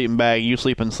get a sleeping bag. You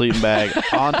sleep in a sleeping bag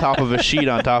on top of a sheet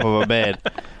on top of a bed.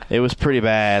 It was pretty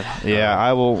bad. Yeah,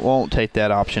 I won't take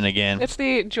that option again. It's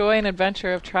the joy and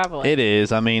adventure of traveling. It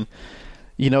is. I mean,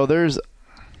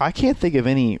 I can't think of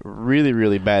any really,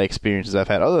 really bad experiences I've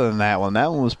had other than that one. That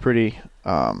one was pretty.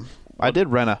 I did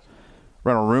rent a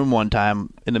room one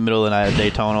time in the middle of the night at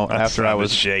Daytona after I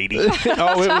was shady.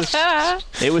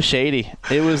 It was shady.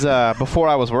 It was before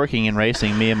I was working in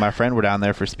racing. Me and my friend were down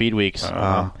there for Speed Weeks.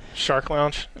 Shark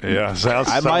Lounge? Yeah,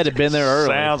 I might have been there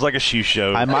early. Sounds like a shoe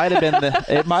show. I might have been.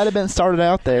 It might have been started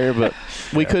out there, but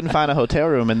we couldn't find a hotel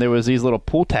room, and there was these little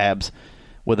pool tabs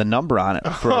with a number on it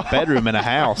for a bedroom in a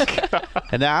house.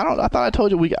 And I thought I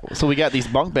told you we got these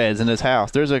bunk beds in this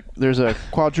house. There's a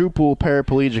quadruple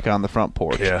paraplegic on the front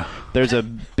porch. Yeah. There's a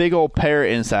big old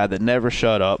parrot inside that never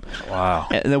shut up. Wow.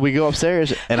 And then we go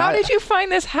upstairs and How did you find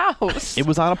this house? It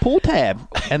was on a pool tab.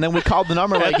 And then we called the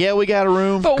number like, yeah, we got a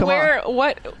room. But Come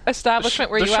what establishment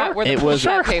were you at where the It pool was-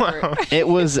 tab paper? It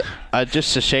was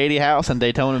just a shady house in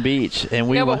Daytona Beach, and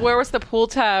we No, were but where was the pool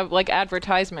tab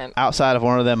advertisement? outside of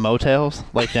one of them motels,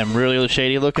 like them really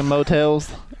shady looking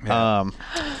motels. Yeah.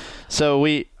 So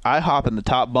I hop in the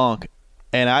top bunk,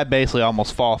 and I basically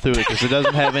almost fall through it because it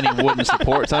doesn't have any wooden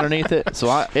supports underneath it.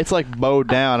 So it's like bowed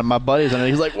down, and my buddy's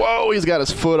underneath. He's like, "Whoa!" He's got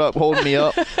his foot up, holding me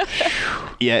up.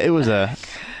 Yeah, it was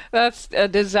That's a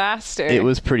disaster. It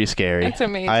was pretty scary. It's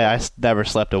amazing. I never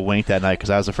slept a wink that night because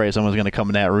I was afraid someone was going to come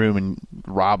in that room and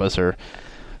rob us, or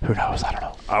who knows? I don't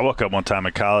know. I woke up one time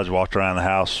in college, walked around the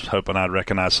house, hoping I'd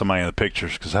recognize somebody in the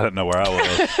pictures because I didn't know where I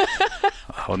was.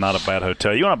 Oh, not a bad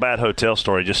hotel. You want a bad hotel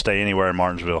story? Just stay anywhere in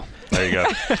Martinsville. There you go.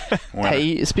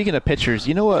 Hey, speaking of pictures,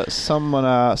 you know what?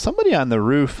 Somebody on the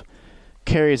roof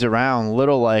carries around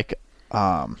little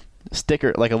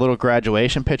sticker, like a little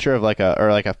graduation picture of like a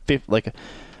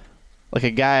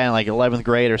guy in like 11th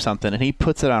grade or something, and he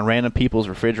puts it on random people's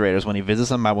refrigerators when he visits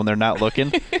them when they're not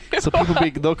looking. So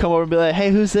they'll come over and be like,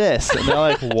 "Hey, who's this?" And they're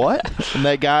like, "What?" And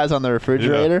that guy's on the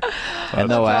refrigerator, and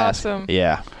they'll ask. Awesome.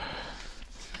 Yeah.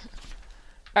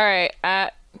 All right.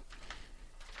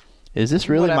 Is this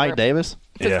really Whatever. Mike Davis?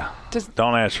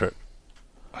 Don't answer it.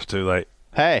 It's too late.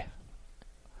 Hey.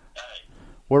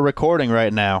 We're recording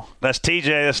right now. That's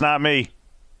TJ. That's not me.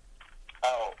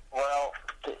 Oh, well,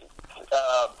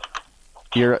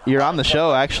 You're on the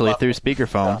show actually through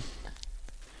speakerphone.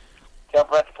 tell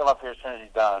Brett to come up here as soon as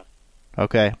he's done.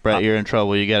 Okay, Brett, you're in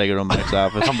trouble. You got to go to Mike's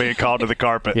office. I'm being called to the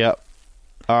carpet. Yep.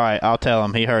 All right, I'll tell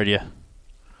him. He heard you.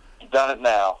 He's done it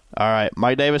now. All right,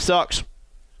 Mike Davis sucks.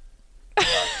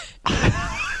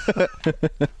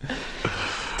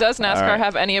 Does NASCAR right.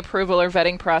 have any approval or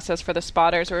vetting process for the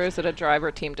spotters, or is it a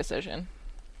driver team decision?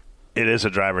 It is a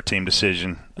driver team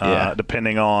decision. Yeah.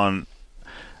 Depending on,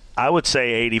 I would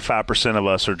say 85% of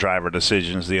us are driver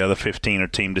decisions. The other 15 are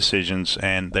team decisions,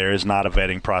 and there is not a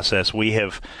vetting process. We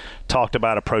have talked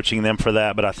about approaching them for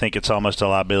that, but I think it's almost a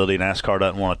liability NASCAR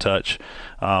doesn't want to touch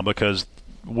because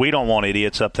we don't want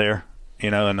idiots up there,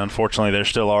 and unfortunately there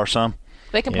still are some.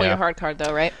 They can pull your hard card,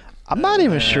 though, right? I'm not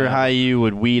even sure how you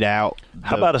would weed out.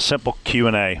 How about a simple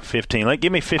Q&A? 15.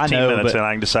 Give me 15 minutes, and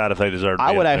I can decide if they deserve to be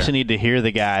I would up actually need to hear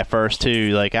the guy first too.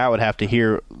 Like I would have to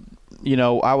hear,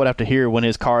 when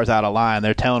his car's out of line.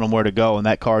 They're telling him where to go, and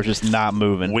that car's just not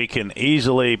moving. We can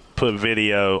easily put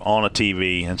video on a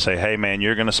TV and say, "Hey, man,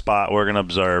 you're going to spot. We're going to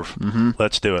observe. Mm-hmm.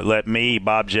 Let's do it." Let me,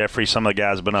 Bob Jeffrey, some of the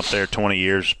guys have been up there 20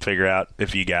 years, figure out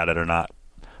if you got it or not.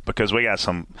 Because we got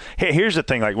some. Here's the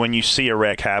thing: when you see a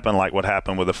wreck happen, like what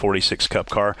happened with the 46 Cup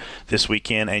car this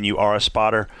weekend, and you are a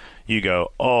spotter, you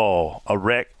go, "Oh, a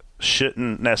wreck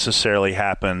shouldn't necessarily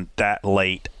happen that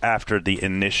late after the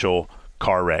initial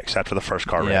car wrecks, after the first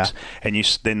car wrecks. And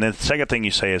then the second thing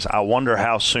you say is, I wonder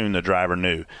how soon the driver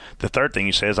knew. The third thing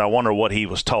you say is, I wonder what he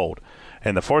was told.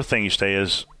 And the fourth thing you say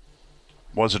is,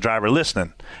 was the driver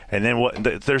listening? And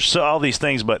then there's all these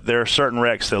things, but there are certain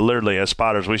wrecks that literally, as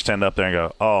spotters, we stand up there and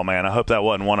go, oh, man, I hope that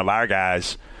wasn't one of our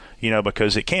guys,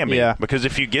 because it can be. Yeah. Because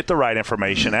if you get the right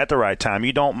information at the right time,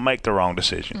 you don't make the wrong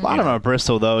decision. I don't know,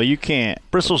 Bristol, though. You can't.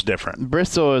 Bristol's different.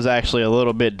 Bristol is actually a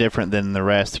little bit different than the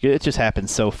rest. It just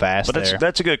happens so fast. But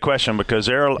that's a good question, because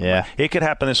it could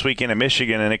happen this weekend in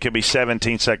Michigan, and it could be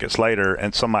 17 seconds later,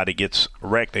 and somebody gets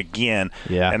wrecked again.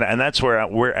 Yeah. And that's where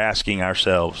we're asking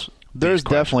ourselves. There's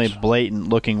definitely blatant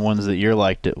looking ones that you're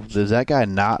like, does that guy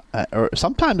not? Or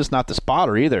sometimes it's not the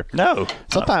spotter either. No.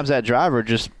 Sometimes that driver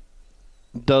just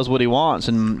does what he wants,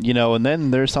 and and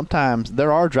then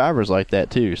there are drivers like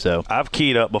that too. So I've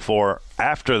keyed up before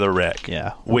after the wreck,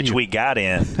 which we got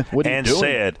in and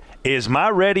said, "Is my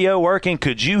radio working?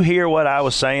 Could you hear what I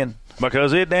was saying?"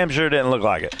 Because it damn sure didn't look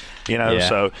like it,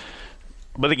 So,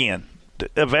 but again,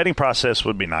 a vetting process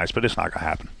would be nice, but it's not going to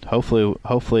happen.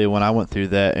 Hopefully, when I went through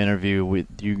that interview with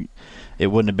you, it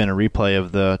wouldn't have been a replay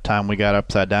of the time we got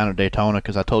upside down at Daytona,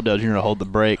 because I told Dale Jr. to hold the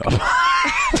brake.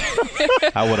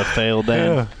 I would have failed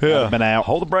then. Yeah. I've been out.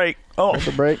 Hold the brake. Oh, hold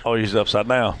the brake. Oh, he's upside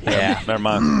down. Yeah. Never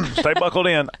mind. Stay buckled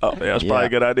in. Oh, yeah, that's probably a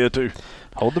good idea too.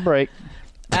 Hold the brake.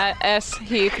 At S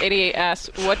Heath 88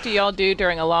 asks, what do y'all do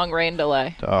during a long rain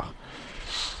delay? Oh.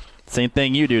 Same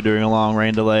thing you do during a long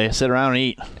rain delay. Sit around and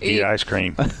eat. Eat ice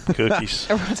cream, cookies.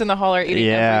 Everyone's in the hauler eating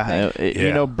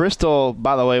everything. Bristol,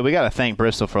 by the way, we got to thank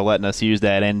Bristol for letting us use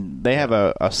that. And they have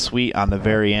a suite on the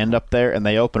very end up there, and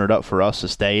they open it up for us to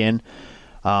stay in.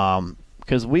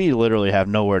 Because we literally have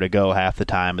nowhere to go half the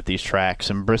time at these tracks.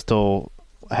 And Bristol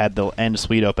had the end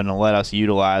suite open and let us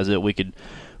utilize it. We could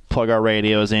plug our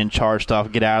radios in, charge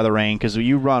stuff, get out of the rain, because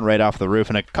you run right off the roof.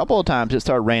 And a couple of times it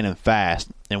started raining fast,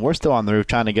 and we're still on the roof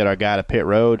trying to get our guy to pit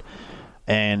road,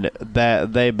 and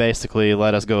that they basically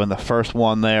let us go in the first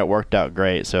one there. It worked out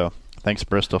great, so thanks,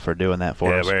 Bristol, for doing that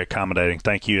for us. Yeah, very accommodating.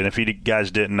 Thank you. And if you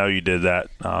guys didn't know you did that,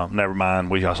 never mind.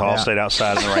 We all stayed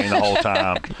outside in the rain the whole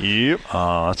time. Yep.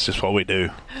 That's just what we do.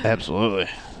 Absolutely.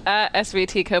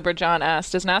 SVT Cobra John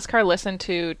asked, does NASCAR listen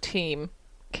to Team?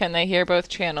 Can they hear both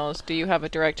channels? Do you have a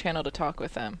direct channel to talk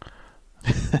with them?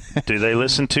 Do they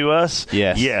listen to us?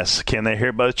 Yes. Yes. Can they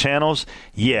hear both channels?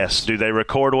 Yes. Do they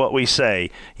record what we say?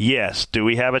 Yes. Do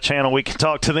we have a channel we can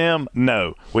talk to them?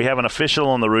 No. We have an official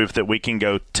on the roof that we can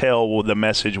go tell the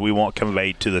message we want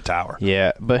conveyed to the tower.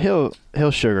 Yeah, but he'll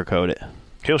sugarcoat it.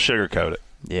 He'll sugarcoat it.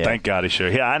 Yeah. Thank God he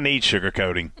should. Yeah, I need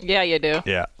sugarcoating. Yeah, you do.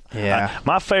 Yeah. Yeah.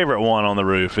 My favorite one on the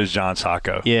roof is John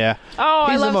Sacco. Yeah. Oh,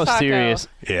 he's I love the most Sacco. serious.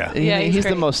 Yeah. He's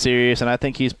the most serious, and I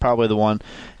think he's probably the one.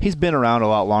 He's been around a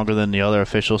lot longer than the other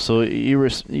officials, so he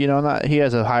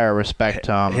has a higher respect.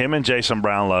 Him and Jason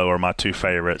Brownlow are my two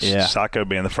favorites. Yeah. Sacco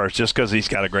being the first, just because he's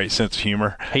got a great sense of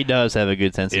humor. He does have a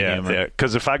good sense of humor. Yeah.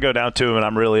 Because if I go down to him and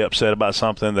I'm really upset about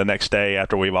something, the next day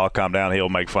after we've all calmed down, he'll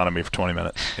make fun of me for 20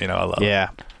 minutes. I love it.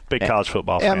 Big college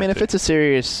football fan. Yeah, I mean, if it's a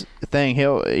serious thing,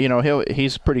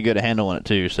 he's pretty good at handling it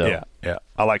too. So yeah.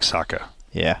 I like Sacco.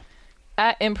 Yeah.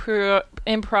 At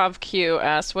Improv Q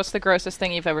asks, what's the grossest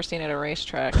thing you've ever seen at a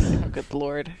racetrack? Oh, good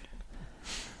Lord.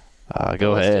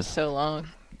 Go ahead. It's just so long.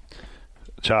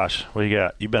 Josh, what you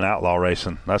got? You've been outlaw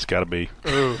racing. That's got to be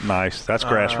nice. That's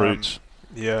grassroots.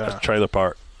 Yeah. That's trailer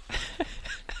park.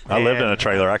 I lived in a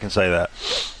trailer. I can say that.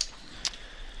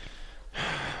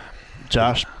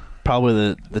 Josh,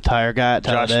 probably the tire guy at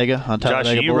Talladega on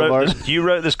Talladega Boulevard. You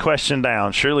wrote this question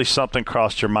down. Surely something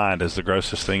crossed your mind as the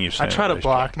grossest thing you've seen. I try to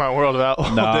block my World of Outlaw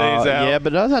days out. Yeah,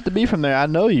 but it doesn't have to be from there. I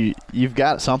know you've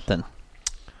got something.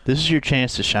 This is your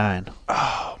chance to shine.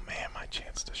 Oh man, my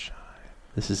chance to shine.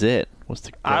 This is it. What's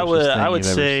the grossest I would you've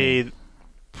ever say seen?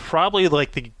 Probably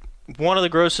like one of the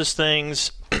grossest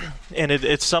things, and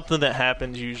it's something that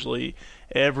happens usually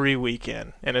every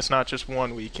weekend, and it's not just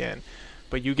one weekend.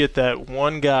 But you get that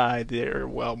one guy there,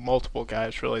 well, multiple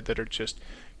guys really, that are just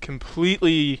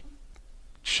completely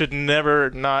should never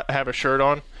not have a shirt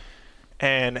on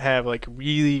and have like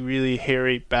really, really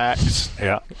hairy backs.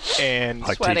 Yeah. And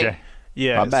like sweaty. TJ.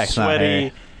 Yeah, my back's not sweaty.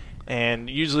 hairy. And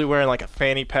usually wearing like a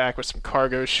fanny pack with some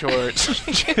cargo shorts.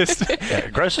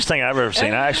 Grossest thing I've ever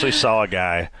seen. I actually saw a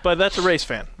guy. But that's a race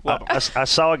fan. Love him. I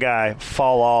saw a guy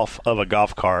fall off of a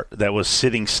golf cart that was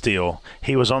sitting still.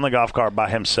 He was on the golf cart by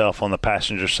himself on the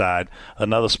passenger side.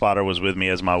 Another spotter was with me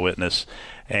as my witness.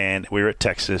 And we were at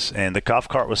Texas, and the golf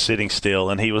cart was sitting still,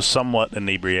 and he was somewhat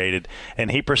inebriated.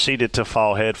 And he proceeded to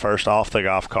fall headfirst off the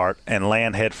golf cart and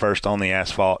land headfirst on the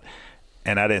asphalt.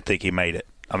 And I didn't think he made it.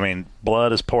 I mean,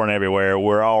 blood is pouring everywhere.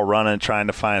 We're all running, trying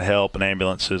to find help and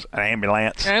ambulance. And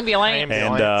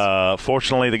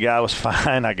fortunately, the guy was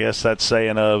fine. I guess that's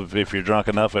saying of if you're drunk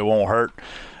enough, it won't hurt.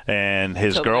 And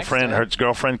his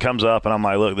girlfriend comes up, and I'm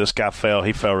like, look, this guy fell.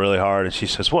 He fell really hard. And she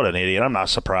says, what an idiot. I'm not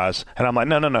surprised. And I'm like,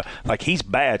 no. Like, he's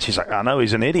bad. She's like, I know,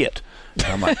 he's an idiot. And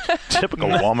I'm like, typical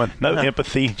woman. No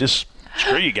empathy. Just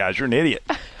screw you guys. You're an idiot.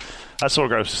 That's the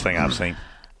grossest thing I've seen.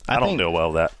 I don't deal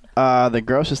well with that. The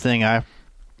grossest thing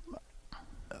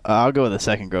I'll go with the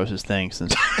second grossest thing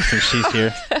since she's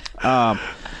here.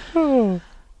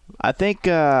 I think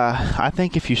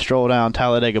if you stroll down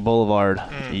Talladega Boulevard,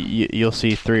 you'll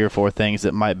see 3 or 4 things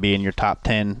that might be in your top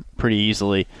 10 pretty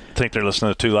easily. Think they're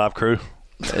listening to 2 Live Crew?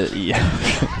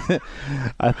 Yeah.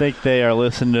 I think they are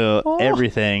listening to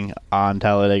everything on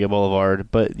Talladega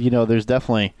Boulevard. But, there's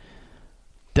definitely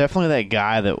that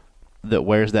guy that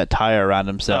wears that tire around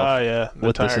himself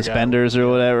with the suspenders or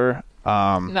whatever.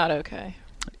 Not okay.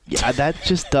 Yeah, that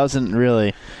just doesn't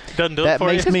really. Doesn't do it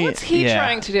for you. What's he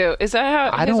trying to do? Is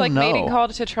that how his mating know. call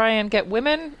to try and get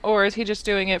women, or is he just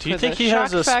doing it for the shock factor? Do you think he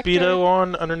has a Speedo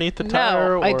on underneath the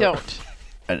tire? No, I don't.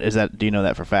 Do you know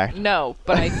that for a fact? No,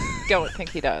 but I don't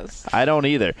think he does. I don't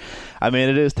either. I mean,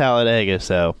 it is Talladega,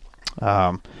 so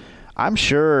I'm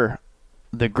sure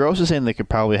the grossest thing that could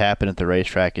probably happen at the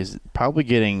racetrack is probably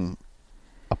getting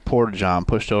a porta-john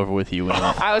pushed over with you.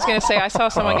 I was going to say, I saw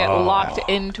someone get locked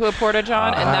into a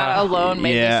porta-john, and that alone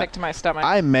made me sick to my stomach.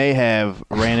 I may have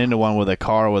ran into one with a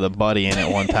car with a buddy in it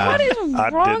one time. What is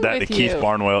wrong I did that with to Keith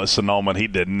Barnwell at Sonoma, and he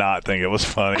did not think it was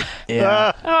funny.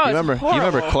 Yeah. Oh, you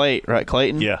remember Clayton, right?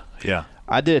 Clayton? Yeah.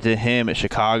 I did it to him at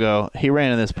Chicago. He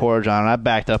ran in this porta-john, and I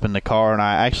backed up in the car, and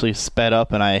I actually sped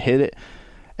up, and I hit it.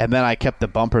 And then I kept the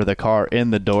bumper of the car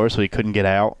in the door so he couldn't get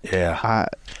out. Yeah.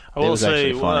 I will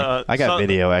say, I got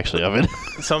video actually of it.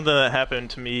 Something that happened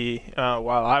to me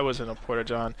while I was in a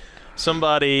porta-john.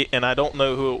 Somebody, and I don't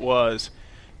know who it was,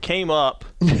 came up,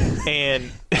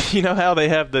 and you know how they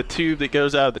have the tube that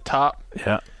goes out of the top?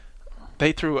 Yeah.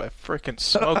 They threw a freaking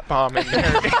smoke bomb in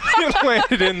there and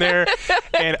landed in there.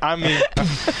 And I mean,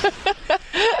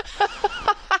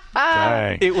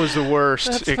 it was the worst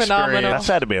experience. Phenomenal. That's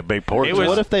had to be a big porta.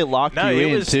 What if they locked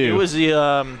you in too?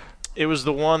 It was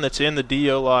the one that's in the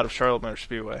DO lot of Charlotte Motor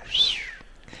Speedway.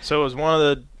 So it was one of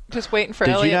the. Just waiting for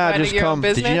Elliot minding your own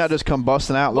business? Did you not just come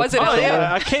busting out? Was it? Oh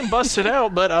yeah, I came busted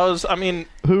out, but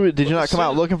who did you not come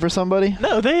out looking for somebody?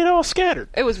 No, they had all scattered.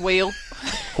 It was Wheel.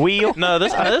 Wheel? No,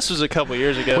 this was a couple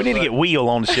years ago. We need to get Wheel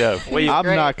on the show. I'm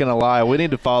not gonna lie. We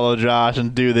need to follow Josh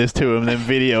and do this to him, and then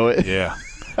video it. Yeah.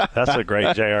 That's a great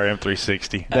JRM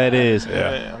 360. That is.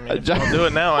 Yeah. I mean, if I'll do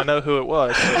it now, I know who it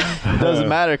was. So. It doesn't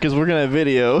matter because we're going to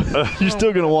video. You're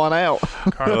still going to want out.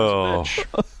 Oh.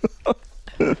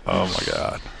 Oh, my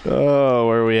God. Oh,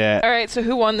 where are we at? All right, so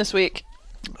who won this week?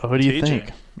 Who do you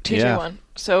think? TJ won.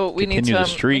 So we need some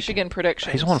Michigan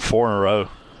predictions. He's won 4 in a row.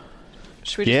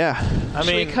 Should we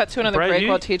we cut to another break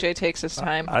while TJ takes his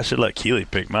time? I should let Keely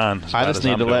pick mine. I just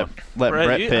need to let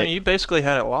Brett pick. You basically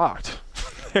had it locked.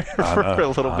 For a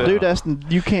little bit. Dude, Dustin,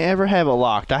 you can't ever have it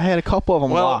locked. I had a couple of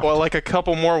them locked. Well, like a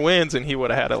couple more wins, and he would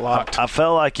have had it locked. I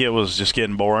felt like it was just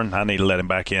getting boring. I need to let him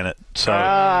back in it. So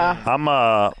I'm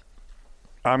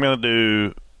going to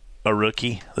do a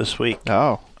rookie this week.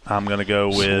 Oh. I'm going to go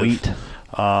with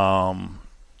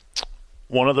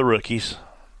one of the rookies.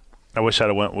 I wish I'd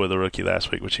have went with a rookie last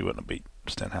week, which he wouldn't have beat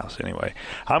Stenhouse anyway.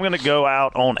 I'm going to go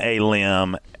out on a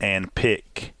limb and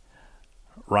pick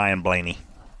Ryan Blaney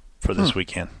for this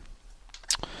weekend.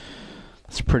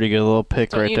 That's a pretty good little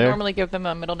pick right there. Don't you normally give them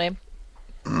a middle name?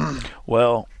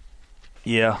 Well,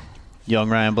 yeah. Young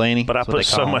Ryan Blaney. But I put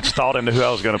so much thought into who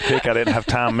I was going to pick, I didn't have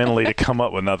time mentally to come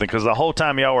up with nothing. Because the whole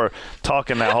time y'all were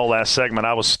talking that whole last segment,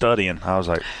 I was studying. I was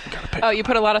like, gotta pick. Oh, you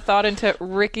put a lot of thought into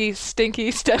Ricky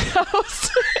Stinky Stenhouse.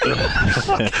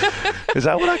 Is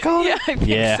that what I called him? Yeah, I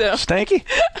think so. Stinky?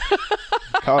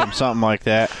 Called him something like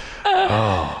that.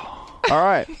 Oh. All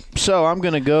right. So I'm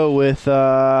going to go with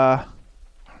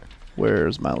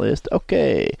where's my list?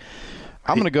 Okay.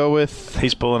 I'm going to go with...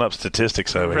 He's pulling up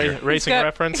statistics over here. Racing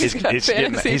reference. He's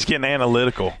getting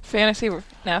analytical. Fantasy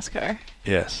NASCAR.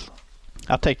 Yes.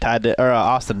 I'll take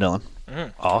Austin Dillon.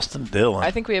 Austin Dillon.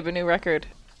 I think we have a new record.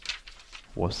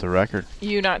 What's the record?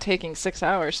 You not taking 6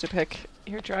 hours to pick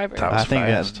your driver. I think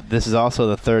this is also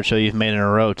the third show you've made in a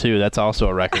row, too. That's also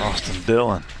a record. Austin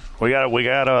Dillon. We got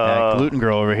Gluten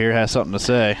Girl over here has something to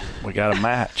say. We got a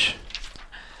match.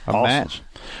 Match.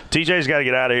 TJ's got to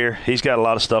get out of here. He's got a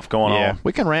lot of stuff going on.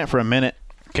 We can rant for a minute.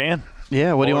 Can?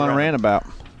 Yeah. What do you want to rant about?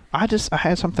 I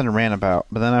had something to rant about,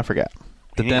 but then I forgot.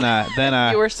 But then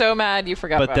I you were so mad you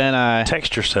forgot. But then I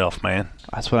text yourself, man.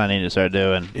 That's what I need to start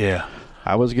doing. Yeah.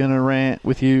 I was going to rant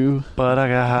with you, but I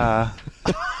got high.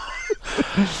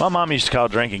 My mom used to call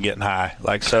drinking getting high.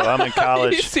 Like, so I'm in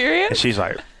college. Are you serious? And she's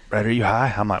like, Brad, are you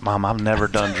high? I'm like, Mom, I've never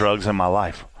done drugs in my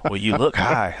life. Well, you look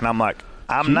high. And I'm like,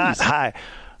 I'm not high.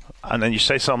 And then you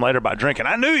say something later about drinking.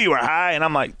 I knew you were high. And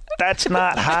I'm like, that's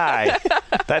not high.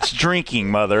 That's drinking,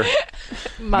 mother.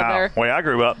 Mother. No, the way I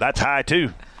grew up, that's high,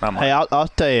 too. I'm like, Hey, I'll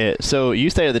tell you. So you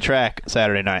stayed at the track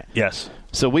Saturday night. yes.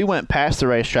 So we went past the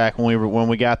racetrack when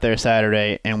we got there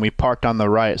Saturday, and we parked on the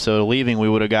right. So leaving, we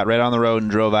would have got right on the road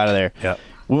and drove out of there. Yep.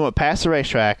 We went past the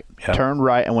racetrack, turned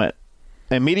right, and went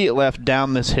immediate left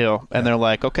down this hill. And they're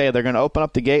like, okay, they're going to open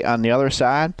up the gate on the other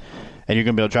side, and you're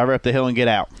going to be able to drive right up the hill and get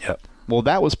out. Yep. Well,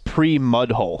 that was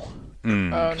pre-mud hole. Oh,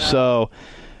 no. So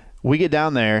we get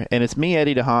down there, and it's me,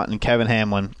 Eddie DeHunt, and Kevin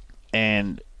Hamlin,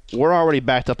 and we're already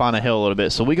backed up on a hill a little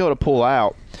bit. So we go to pull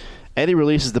out. Eddie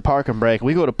releases the parking brake.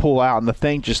 We go to pull out, and the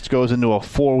thing just goes into a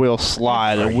four-wheel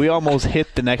slide, and we almost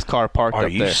hit the next car parked up there.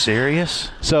 Are you serious?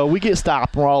 So we get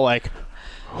stopped, and we're all like,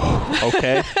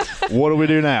 okay, what do we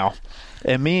do now?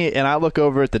 And I look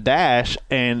over at the dash,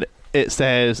 and it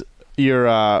says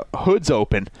your hood's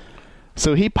open.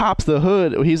 So he pops the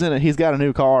hood. He's got a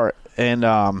new car,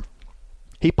 and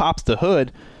he pops the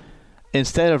hood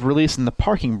instead of releasing the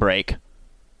parking brake.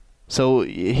 So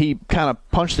he kind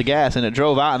of punched the gas, and it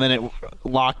drove out, and then it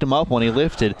locked him up when he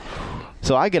lifted.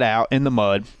 So I get out in the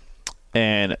mud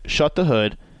and shut the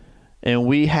hood, and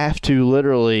we have to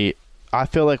literally – I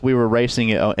feel like we were racing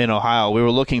in Ohio. We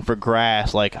were looking for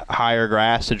grass, like higher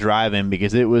grass to drive in,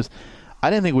 because it was – I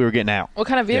didn't think we were getting out. What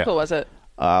kind of vehicle was it?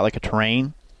 Like a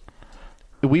terrain.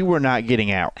 We were not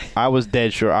getting out. I was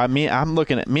dead sure. Me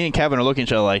and Kevin are looking at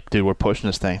each other like, dude, we're pushing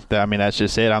this thing. I mean, that's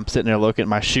just it. I'm sitting there looking.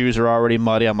 My shoes are already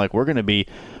muddy. I'm like, we're going to be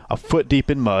a foot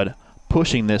deep in mud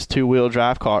pushing this two-wheel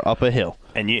drive car up a hill.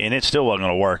 And it still wasn't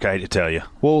going to work, I hate to tell you.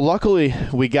 Well, luckily,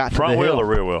 we got to the hill. Front wheel or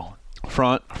rear wheel?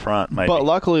 Front, maybe. But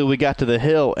luckily, we got to the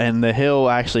hill, and the hill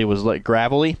actually was like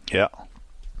gravelly. Yeah.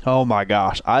 Oh, my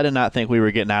gosh. I did not think we were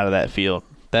getting out of that field.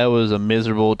 That was a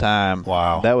miserable time.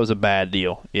 Wow. That was a bad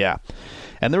deal. Yeah.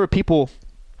 And there were people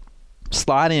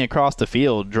sliding across the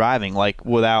field driving like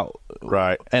without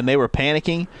right, and they were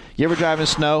panicking. You ever drive in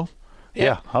snow?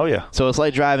 Yeah. Oh yeah. So it's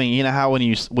like driving. You know how when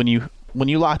you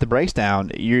lock the brakes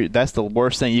down, that's the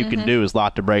worst thing you can do is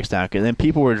lock the brakes down. Because then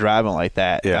people were driving like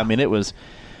that. Yeah. I mean, it was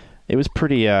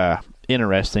pretty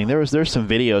interesting. There's some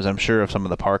videos I'm sure of some of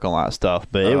the parking lot stuff,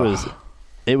 but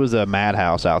it was a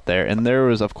madhouse out there, and there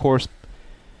was of course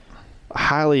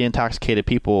highly intoxicated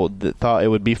people that thought it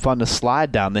would be fun to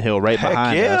slide down the hill right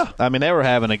behind us. I mean, they were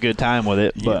having a good time with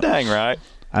it. But, you're dang right.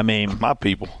 I mean, my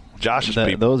people, Josh's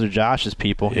people. Those are Josh's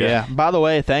people. Yeah. By the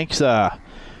way, thanks to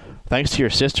your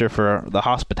sister for the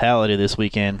hospitality this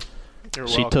weekend.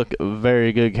 She took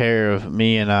very good care of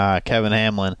me and Kevin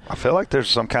Hamlin. I feel like there's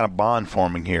some kind of bond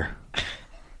forming here.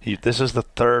 This is the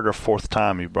third or fourth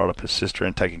time you brought up his sister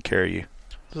and taking care of you.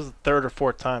 This is the third or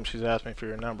fourth time she's asked me for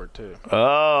your number, too.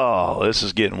 Oh, this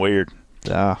is getting weird.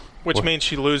 Which means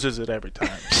she loses it every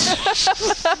time.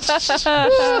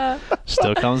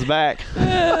 Still comes back.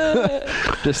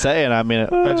 Just saying. I mean,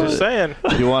 I'm just saying.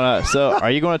 You want to? So,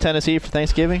 are you going to Tennessee for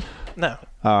Thanksgiving? No.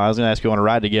 I was going to ask you want to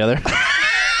ride together.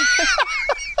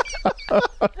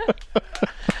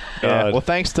 Yeah. Well,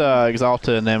 thanks to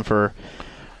Exalta and them for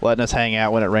letting us hang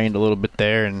out when it rained a little bit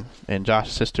there, and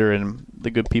Josh's sister and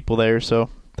the good people there. So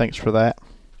thanks for that.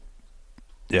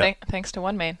 Yeah. Thanks to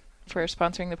One Main for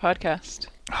sponsoring the podcast.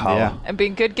 Yeah. And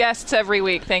being good guests every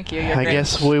week. Thank you. I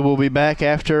guess we will be back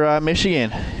after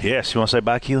Michigan. Yes. You want to say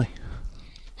bye, Keely?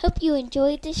 Hope you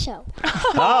enjoyed the show.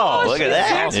 Oh, look at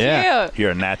that. Awesome. Yeah.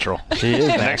 You're a natural. She is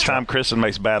natural. Next time Kristen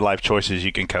makes bad life choices,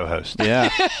 you can co-host. Yeah.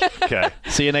 Okay.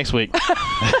 See you next week.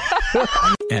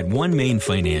 At One Main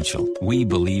Financial, we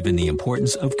believe in the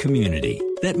importance of community.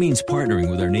 That means partnering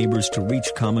with our neighbors to reach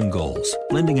common goals,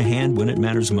 lending a hand when it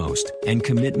matters most, and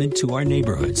commitment to our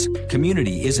neighborhoods.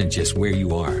 Community isn't just where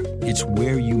you are, it's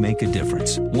where you make a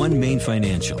difference. One Main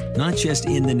Financial, not just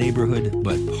in the neighborhood,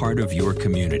 but part of your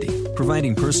community,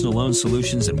 providing personal loan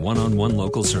solutions and one-on-one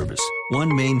local service.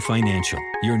 One Main Financial,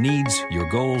 your needs, your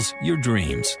goals, your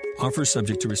dreams. Offer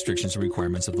subject to restrictions and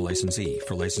requirements of the licensee.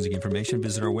 For licensing information,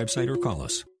 visit our website or call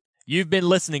us. You've been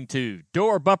listening to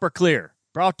Door Bumper Clear,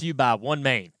 brought to you by One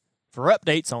Main. For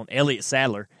updates on Elliott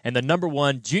Sadler and the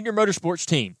 #1 junior motorsports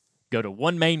team, go to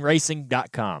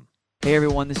onemainracing.com. Hey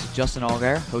everyone, this is Justin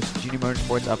Allgaier, host of Junior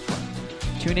Motorsports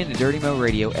Upfront. Tune in to Dirty Mo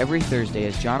Radio every Thursday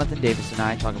as Jonathan Davis and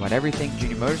I talk about everything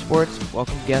junior motorsports,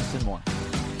 welcome guests, and more.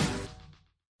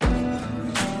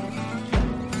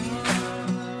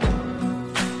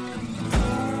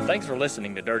 Thanks for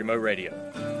listening to Dirty Mo Radio.